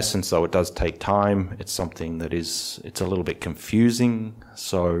in essence, though, it does take time. It's something that it's a little bit confusing.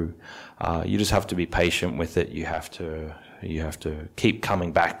 So, you just have to be patient with it. You have to keep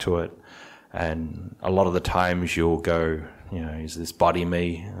coming back to it. And a lot of the times you'll go, is this body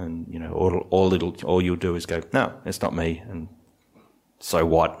me? And, all you'll do is go, no, it's not me. And so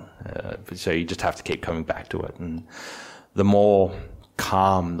what? So you just have to keep coming back to it. And the more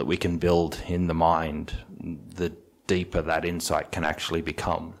calm that we can build in the mind, the deeper that insight can actually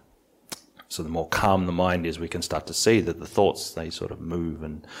become. So the more calm the mind is, we can start to see that the thoughts, they sort of move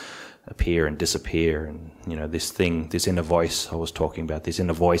and appear and disappear. And, this inner voice I was talking about, this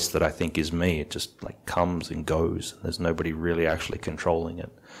inner voice that I think is me, it just like comes and goes. There's nobody really actually controlling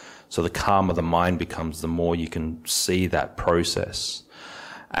it. So the calmer the mind becomes, the more you can see that process.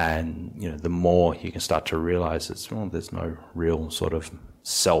 And, the more you can start to realize there's no real sort of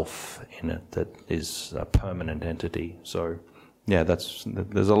self in it that is a permanent entity. So, yeah, there's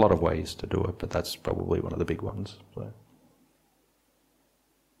a lot of ways to do it, but that's probably one of the big ones. So.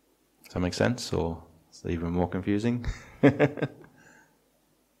 Does that make sense, or is it even more confusing?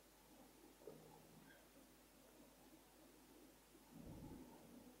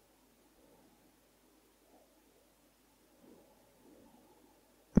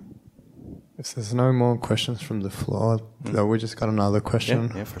 If there's no more questions from the floor, though, we just got another question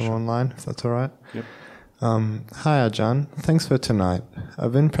from online, if that's all right. Yep. Hi, Ajahn. Thanks for tonight.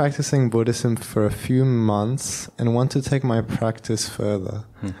 I've been practicing Buddhism for a few months and want to take my practice further.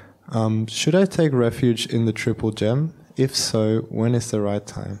 Should I take refuge in the Triple Gem? If so, when is the right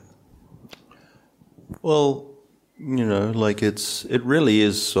time? Well, it really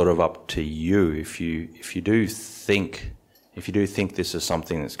is sort of up to you. If you do think this is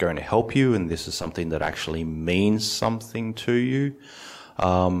something that's going to help you, and this is something that actually means something to you,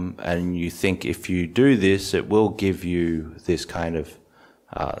 and you think if you do this, it will give you this kind of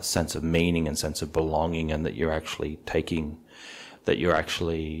sense of meaning and sense of belonging, and that you're actually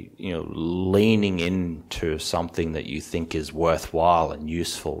leaning into something that you think is worthwhile and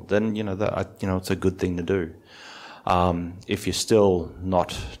useful, then it's a good thing to do. If you're still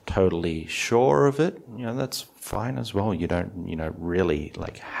not totally sure of it, that's fine as well. You don't really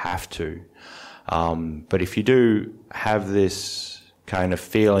have to. But if you do have this kind of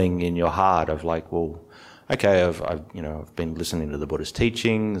feeling in your heart of okay, I've been listening to the Buddha's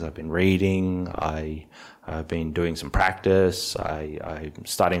teachings, I've been reading, I've been doing some practice, I'm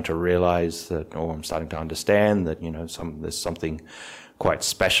starting to realize that, or I'm starting to understand that, there's something quite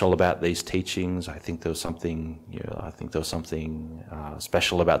special about these teachings. I think there was something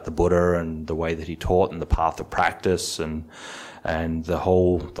special about the Buddha and the way that he taught and the path of practice and the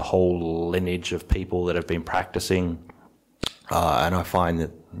whole lineage of people that have been practicing. And I find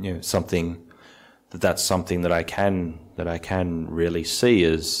that that's something that I can really see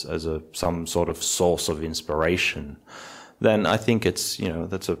as some sort of source of inspiration. Then I think it's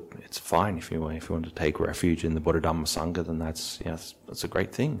it's fine if you want to take refuge in the Buddha Dhamma Sangha, then that's a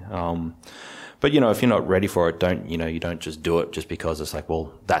great thing. But if you're not ready for it, you don't just do it just because it's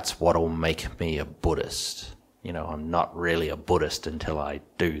that's what'll make me a Buddhist. I'm not really a Buddhist until I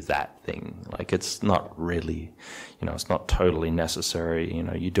do that thing. It's not really, it's not totally necessary.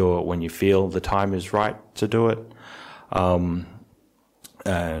 You do it when you feel the time is right to do it.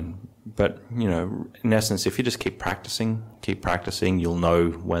 But, in essence, if you just keep practicing, you'll know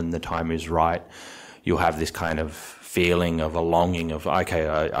when the time is right. You'll have this kind of feeling of a longing of, okay,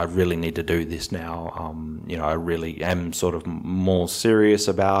 I really need to do this now. I really am sort of more serious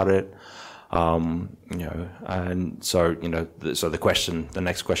about it. And so, so the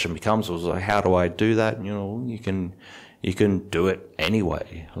next question becomes, was like, how do I do that? And, you can do it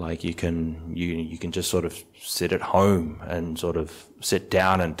anyway. Like you can just sort of sit at home and sort of sit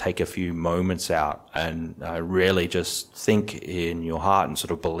down and take a few moments out and really just think in your heart and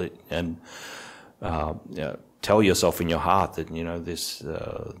sort of believe and tell yourself in your heart that this.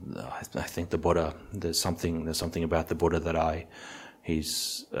 I think the Buddha. There's something about the Buddha that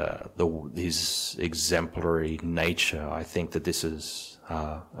his exemplary nature. I think that this is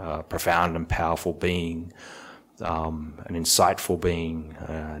a profound and powerful being. An insightful being,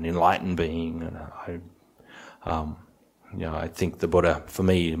 an enlightened being, and I think the Buddha, for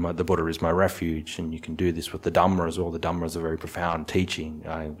me, the Buddha is my refuge, and you can do this with the Dhamma as well. The Dhamma is a very profound teaching.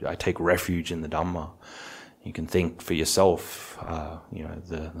 I take refuge in the Dhamma. You can think for yourself.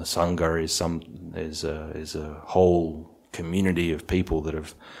 The Sangha is a whole community of people that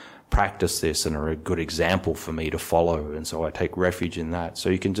have practiced this and are a good example for me to follow, and so I take refuge in that.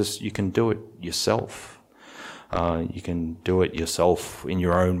 So you can do it yourself. You can do it yourself in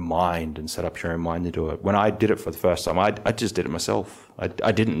your own mind and set up your own mind to do it. When I did it for the first time, I just did it myself.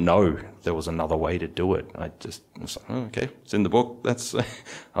 I didn't know there was another way to do it. I was like, okay, it's in the book.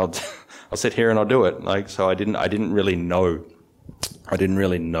 I'll sit here and I'll do it. Like, so I didn't really know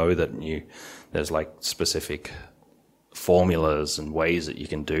that there's like specific formulas and ways that you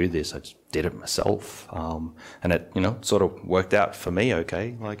can do this. I just did it myself. And it, sort of worked out for me.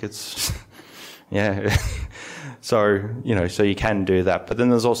 Okay. Like it's, yeah. So, so you can do that. But then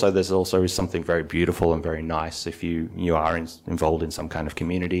there's also something very beautiful and very nice if you are involved in some kind of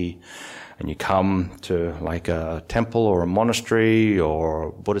community and you come to like a temple or a monastery or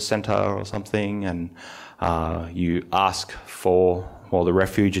a Buddhist center or something, and you ask for the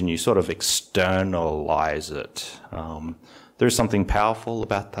refuge and you sort of externalize it. There's something powerful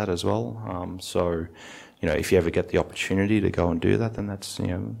about that as well. So, if you ever get the opportunity to go and do that, then that's,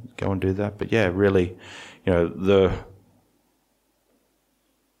 go and do that. But yeah, really, the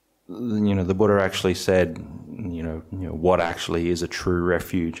Buddha actually said, what actually is a true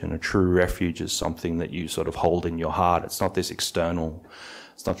refuge, and a true refuge is something that you sort of hold in your heart. It's not this external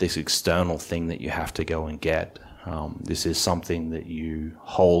thing that you have to go and get. This is something that you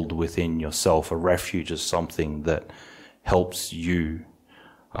hold within yourself. A refuge is something that helps you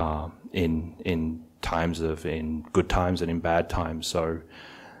in good times and in bad times. So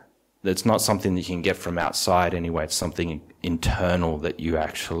it's not something that you can get from outside anyway. It's something internal that you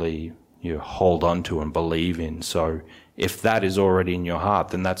actually hold on to and believe in. So if that is already in your heart,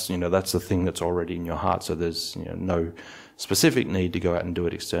 then that's the thing that's already in your heart. So there's no specific need to go out and do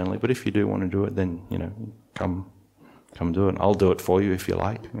it externally. But if you do want to do it, then come do it. I'll do it for you if you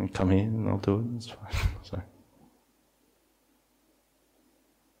like. Come here and I'll do it. It's fine. So.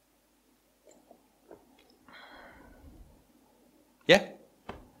 Yeah? I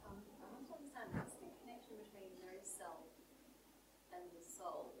want to understand what's the connection between no self and the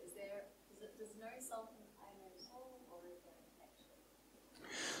soul. Does no self imply no soul, or is there a connection?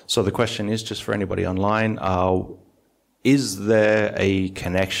 So the question is, just for anybody online, is there a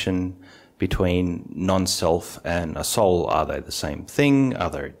connection between non-self and a soul? Are they the same thing? Are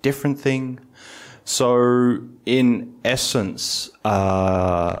they a different thing? So in essence,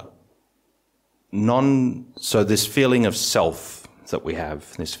 so this feeling of self that we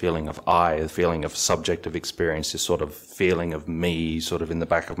have, this feeling of I, the feeling of subjective experience, this sort of feeling of me sort of in the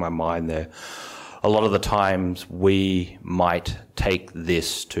back of my mind there, a lot of the times we might take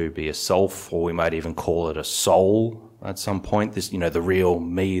this to be a self, or we might even call it a soul at some point, this, the real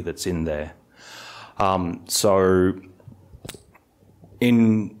me that's in there. So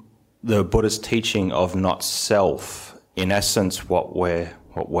in the Buddhist teaching of not self, in essence, what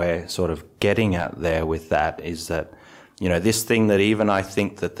we're sort of getting at there with that is that, this thing that even I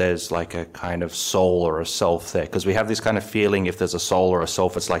think that there's like a kind of soul or a self there, because we have this kind of feeling if there's a soul or a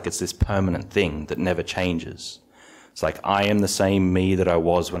self, it's like it's this permanent thing that never changes. It's like I am the same me that I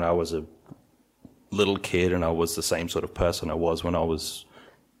was when I was a little kid, and I was the same sort of person I was when I was,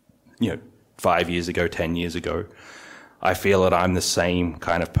 5 years ago, 10 years ago. I feel that I'm the same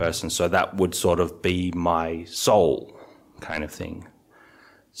kind of person, so that would sort of be my soul kind of thing.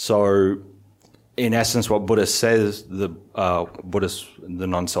 So in essence, what Buddha says, the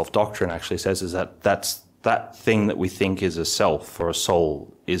non-self doctrine actually says, is that thing that we think is a self or a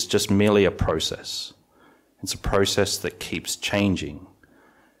soul is just merely a process. It's a process that keeps changing.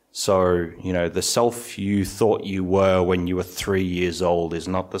 So, the self you thought you were when you were 3 years old is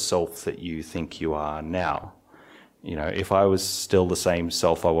not the self that you think you are now. If I was still the same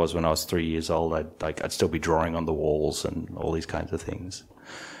self I was when I was 3 years old, I'd still be drawing on the walls and all these kinds of things.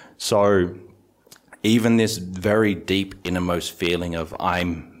 So even this very deep innermost feeling of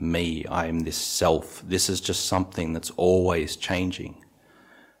I'm me, I'm this self, this is just something that's always changing.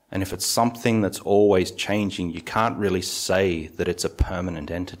 And if it's something that's always changing, you can't really say that it's a permanent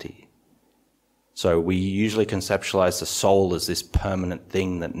entity. So we usually conceptualize the soul as this permanent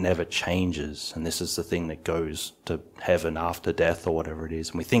thing that never changes, and this is the thing that goes to heaven after death or whatever it is.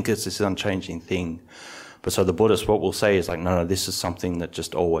 And we think it's this unchanging thing. But so the Buddhist, what we'll say is like, no, this is something that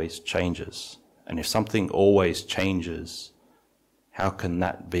just always changes. And if something always changes, how can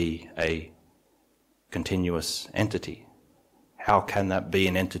that be a continuous entity? How can that be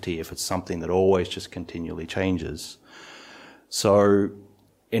an entity if it's something that always just continually changes? So,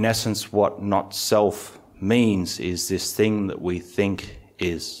 in essence, what not self means is this thing that we think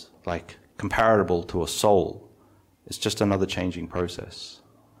is like comparable to a soul. It's just another changing process.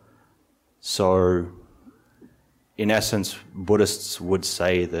 So, in essence, Buddhists would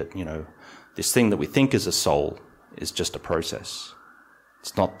say that, this thing that we think is a soul is just a process.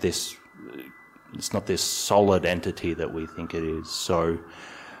 It's not this solid entity that we think it is. So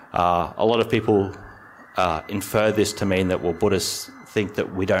a lot of people infer this to mean that, well, Buddhists think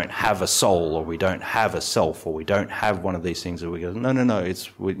that we don't have a soul, or we don't have a self, or we don't have one of these things. And we go, no.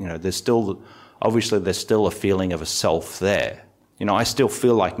 There's still a feeling of a self there. I still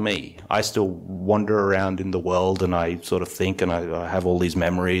feel like me. I still wander around in the world, and I sort of think, and I have all these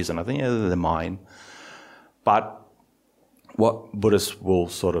memories, and I think, they're mine. But what Buddhists will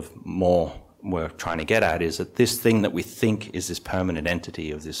sort of we're trying to get at is that this thing that we think is this permanent entity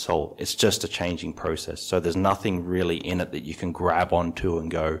of this soul, it's just a changing process. So there's nothing really in it that you can grab onto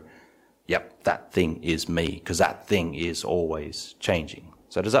and go, yep, that thing is me, because that thing is always changing.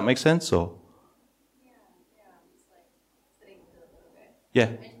 So does that make sense, or? Yeah.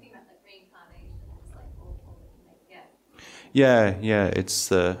 Anything about like reincarnation, it's like yeah. It's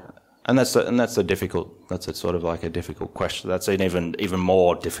that's a sort of like a difficult question. That's an even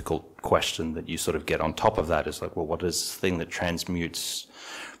more difficult question that you sort of get on top of that, is like, well, what is this thing that transmutes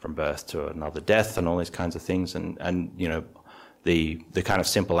from birth to another death and all these kinds of things? And the kind of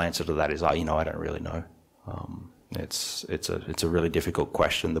simple answer to that is, I don't really know. It's a really difficult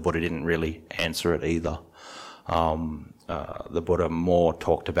question. The Buddha didn't really answer it either. The Buddha more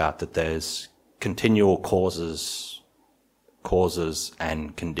talked about that there's continual causes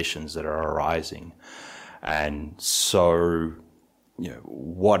and conditions that are arising. And so,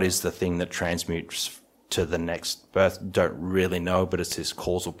 what is the thing that transmutes to the next birth? Don't really know, but it's this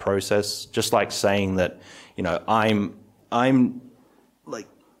causal process. Just like saying that, I'm like,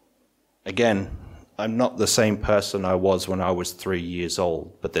 again, I'm not the same person I was when I was 3 years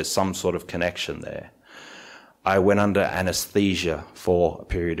old, but there's some sort of connection there. I went under anesthesia for a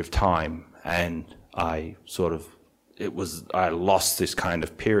period of time, and I lost this kind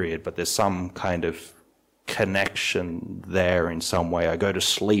of period, but there's some kind of connection there in some way. I go to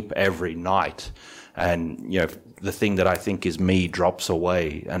sleep every night, and the thing that I think is me drops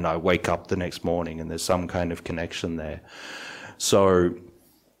away, and I wake up the next morning, and there's some kind of connection there. So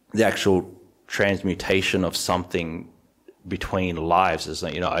the actual transmutation of something between lives is,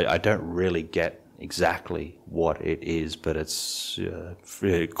 I don't really get exactly what it is, but it's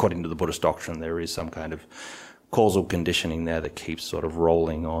according to the Buddhist doctrine, there is some kind of causal conditioning there that keeps sort of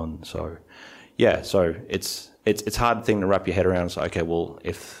rolling on. So it's a hard thing to wrap your head around. So, okay, well,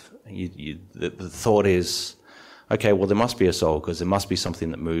 if the thought is, okay, well, there must be a soul, because there must be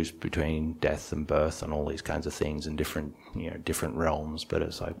something that moves between death and birth and all these kinds of things in different realms. But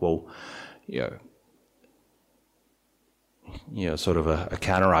it's like, well, sort of a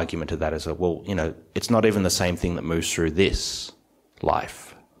counter argument to that is, well, it's not even the same thing that moves through this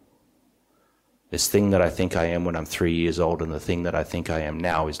life. This thing that I think I am when I'm 3 years old and the thing that I think I am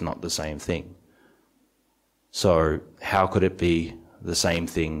now is not the same thing. So how could it be the same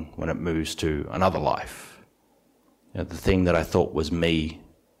thing when it moves to another life? The thing that I thought was me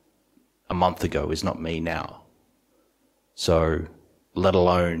a month ago is not me now. So let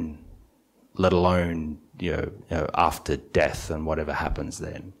alone after death and whatever happens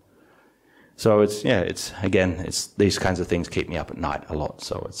then. So it's these kinds of things keep me up at night a lot.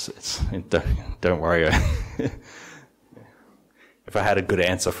 So don't worry. If I had a good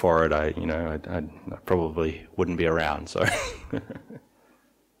answer for it, I probably wouldn't be around. So.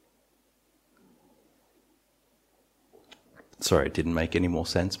 Sorry, it didn't make any more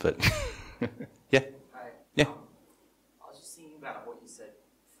sense, but yeah. Hi. Yeah. I was just thinking about what you said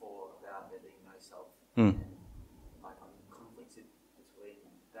before about there being no self. Mm. Like, I'm conflicted between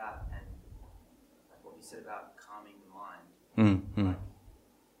that and like what you said about calming the mind. Like,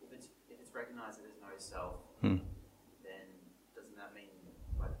 if it's recognized that there's no self, then doesn't that mean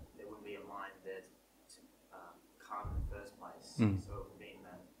like So it would mean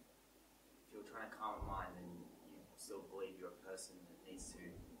that if you're trying to calm a mind, then you still believe you're a person that needs to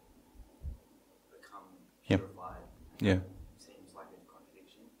become purified. Yeah. Seems like a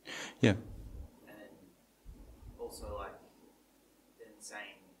contradiction. Yeah. And then also like then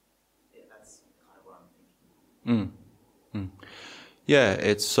saying, yeah, that's kind of what I'm thinking. Yeah,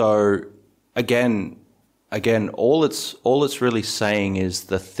 it's so again, all it's really saying is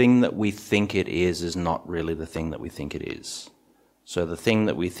the thing that we think it is not really the thing that we think it is. So the thing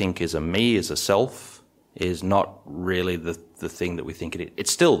that we think is a me, is a self, is not really the thing that we think it is.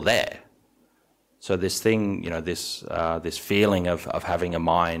 It's still there. So this thing, this feeling of having a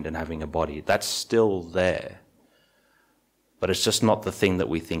mind and having a body, that's still there. But it's just not the thing that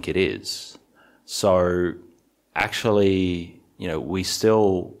we think it is. So actually,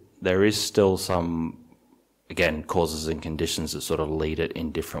 there is still some, again, causes and conditions that sort of lead it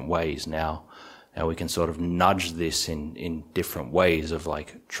in different ways. Now we can sort of nudge this in different ways of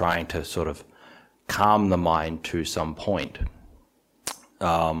like trying to sort of calm the mind to some point.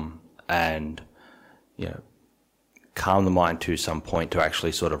 And calm the mind to some point to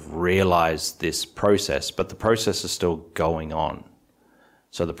actually sort of realize this process, but the process is still going on.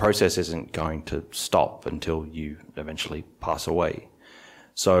 So the process isn't going to stop until you eventually pass away.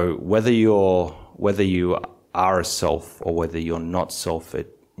 So whether you are a self or whether you're not self,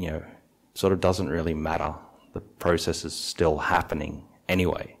 it sort of doesn't really matter. The process is still happening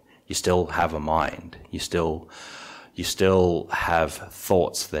anyway. You still have a mind. You still have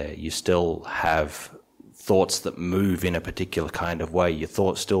thoughts there. You still have thoughts that move in a particular kind of way. Your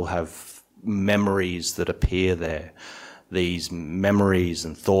thoughts still have memories that appear there. These memories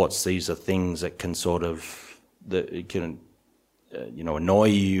and thoughts, these are things that can sort of, that can, annoy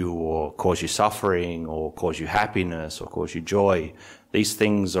you or cause you suffering or cause you happiness or cause you joy. These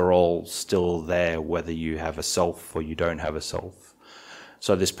things are all still there whether you have a self or you don't have a self.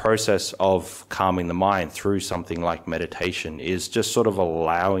 So this process of calming the mind through something like meditation is just sort of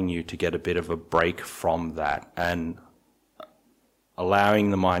allowing you to get a bit of a break from that and allowing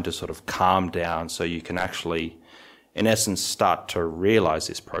the mind to sort of calm down so you can actually, in essence, start to realize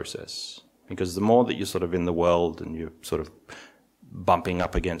this process. Because the more that you're sort of in the world and you're sort of bumping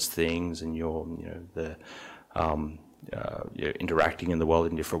up against things and you're interacting in the world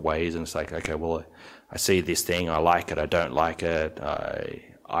in different ways, and it's like, okay, well, I see this thing, I like it, I don't like it,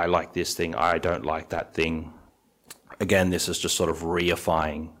 I like this thing, I don't like that thing. Again, this is just sort of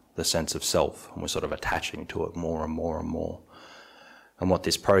reifying the sense of self, and we're sort of attaching to it more and more and more. And what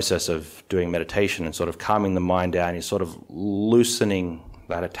this process of doing meditation and sort of calming the mind down is sort of loosening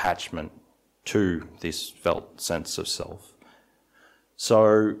that attachment to this felt sense of self.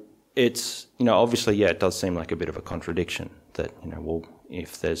 So it's, obviously, it does seem like a bit of a contradiction that, well,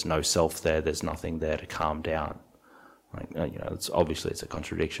 if there's no self there, there's nothing there to calm down. Like, it's obviously it's a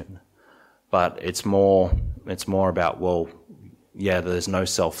contradiction. But it's more about, well, yeah, there's no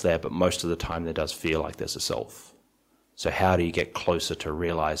self there, but most of the time there does feel like there's a self. So how do you get closer to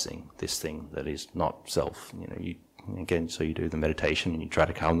realizing this thing that is not self? So you do the meditation and you try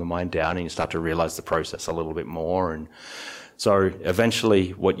to calm the mind down and you start to realize the process a little bit more. And so eventually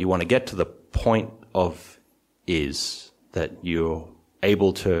what you want to get to the point of is that you're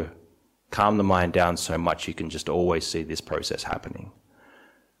able to calm the mind down so much you can just always see this process happening.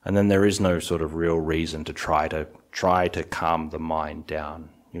 And then there is no sort of real reason to try to calm the mind down.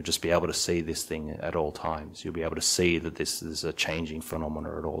 You'll just be able to see this thing at all times. You'll be able to see that this is a changing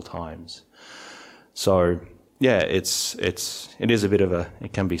phenomena at all times. So yeah, it is a bit of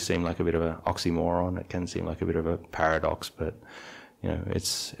it can seem like a bit of an oxymoron. It can seem like a bit of a paradox, but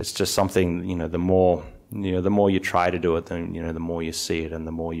it's just something, the more you try to do it, then the more you see it, and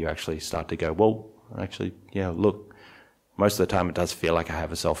the more you actually start to go, well, actually, look, most of the time it does feel like I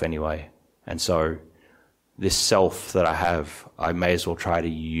have a self anyway, and so this self that I have, I may as well try to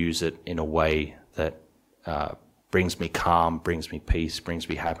use it in a way that brings me calm, brings me peace, brings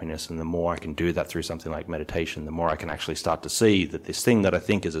me happiness. And the more I can do that through something like meditation, the more I can actually start to see that this thing that I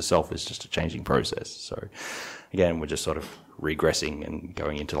think is a self is just a changing process. So again, we're just sort of regressing and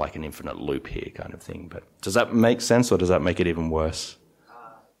going into like an infinite loop here kind of thing. But does that make sense, or does that make it even worse?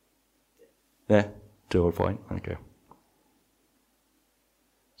 Yeah, to a point. Okay.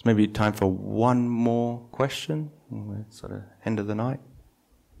 So maybe time for one more question. We're sort of end of the night.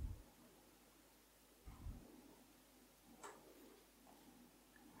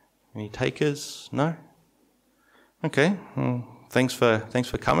 Any takers? No? Okay. Well, thanks for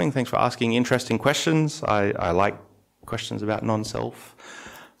coming. Thanks for asking interesting questions. I like questions about non-self.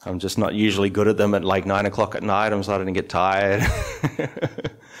 I'm just not usually good at them at like 9 o'clock at night. I'm starting to get tired.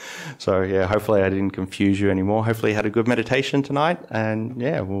 So yeah, hopefully I didn't confuse you anymore. Hopefully you had a good meditation tonight. And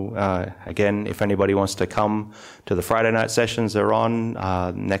yeah, well, again, if anybody wants to come to the Friday night sessions, they're on.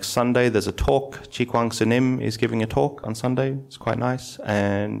 Next Sunday, there's a talk. Chi Kwang Sanim is giving a talk on Sunday. It's quite nice.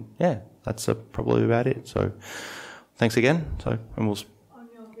 And yeah, that's probably about it. So thanks again. So, and we'll... On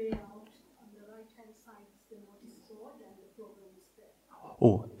your way out, on the right-hand side is the notice board and the program is there.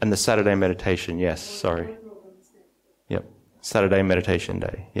 Oh, and the Saturday meditation, yes, sorry. Yep, Saturday meditation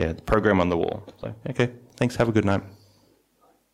day. Yeah, the program on the wall. So, okay, thanks, have a good night.